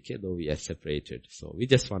 Okay, though we are separated. So we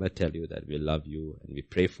just want to tell you that we love you and we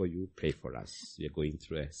pray for you, pray for us. We are going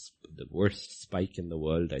through the worst spike in the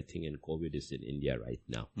world, I think, in COVID is in India right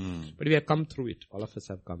now. But we have come through it. All of us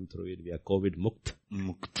have come through it. We are COVID mukt.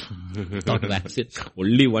 Not vaccinated.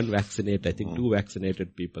 Only one vaccinated. I think 2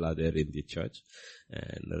 vaccinated people are there in the church.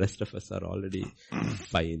 And the rest of us are already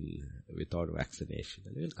fine without vaccination.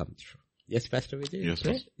 And we'll come through. Yes, Pastor Vijay? Yes,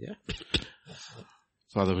 Pastor. Yeah.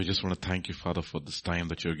 Father, we just want to thank you, Father, for this time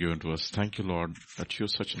that you've given to us. Thank you, Lord, that you're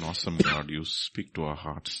such an awesome God. You speak to our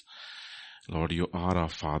hearts. Lord, you are our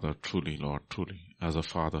Father, truly, Lord, truly. As a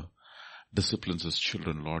father disciplines his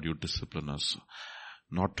children, Lord, you discipline us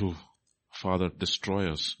not to Father,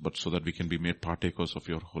 destroy us, but so that we can be made partakers of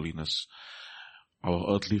your holiness.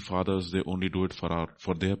 Our earthly fathers, they only do it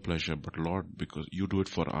for their pleasure, but Lord, because you do it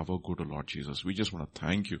for our good, O Lord Jesus. We just want to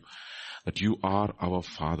thank you that you are our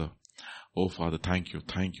Father. Oh Father, thank you,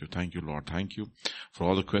 Lord. Thank you for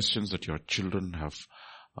all the questions that your children have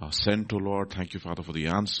sent to Lord. Thank you, Father, for the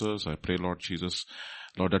answers. I pray, Lord Jesus,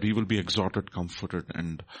 Lord, that we will be exhorted, comforted,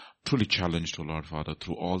 and truly challenged, O Lord, Father,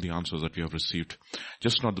 through all the answers that we have received.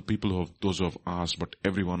 Just not the people those who have asked, but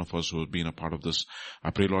every one of us who have been a part of this.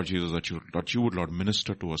 I pray, Lord Jesus, that you would, Lord,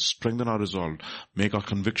 minister to us, strengthen our resolve, make our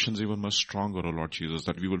convictions even more stronger, O Lord Jesus,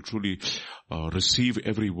 that we will truly receive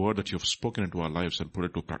every word that you have spoken into our lives and put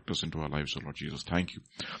it to practice into our lives, O Lord Jesus. Thank you.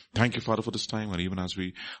 Thank you, Father, for this time. And even as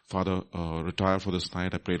we, Father, retire for this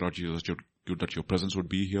night, I pray, Lord Jesus, that your presence would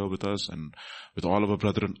be here with us and with all of our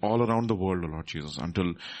brethren all around the world, O Lord Jesus,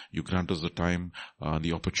 until you grant us the time,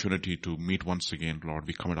 the opportunity to meet once again, Lord.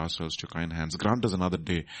 We commit ourselves to your kind hands. Grant us another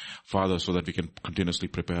day, Father, so that we can continuously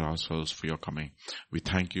prepare ourselves for your coming. We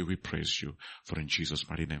thank you, we praise you, for in Jesus'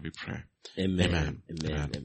 mighty name we pray. Amen. Amen. Amen.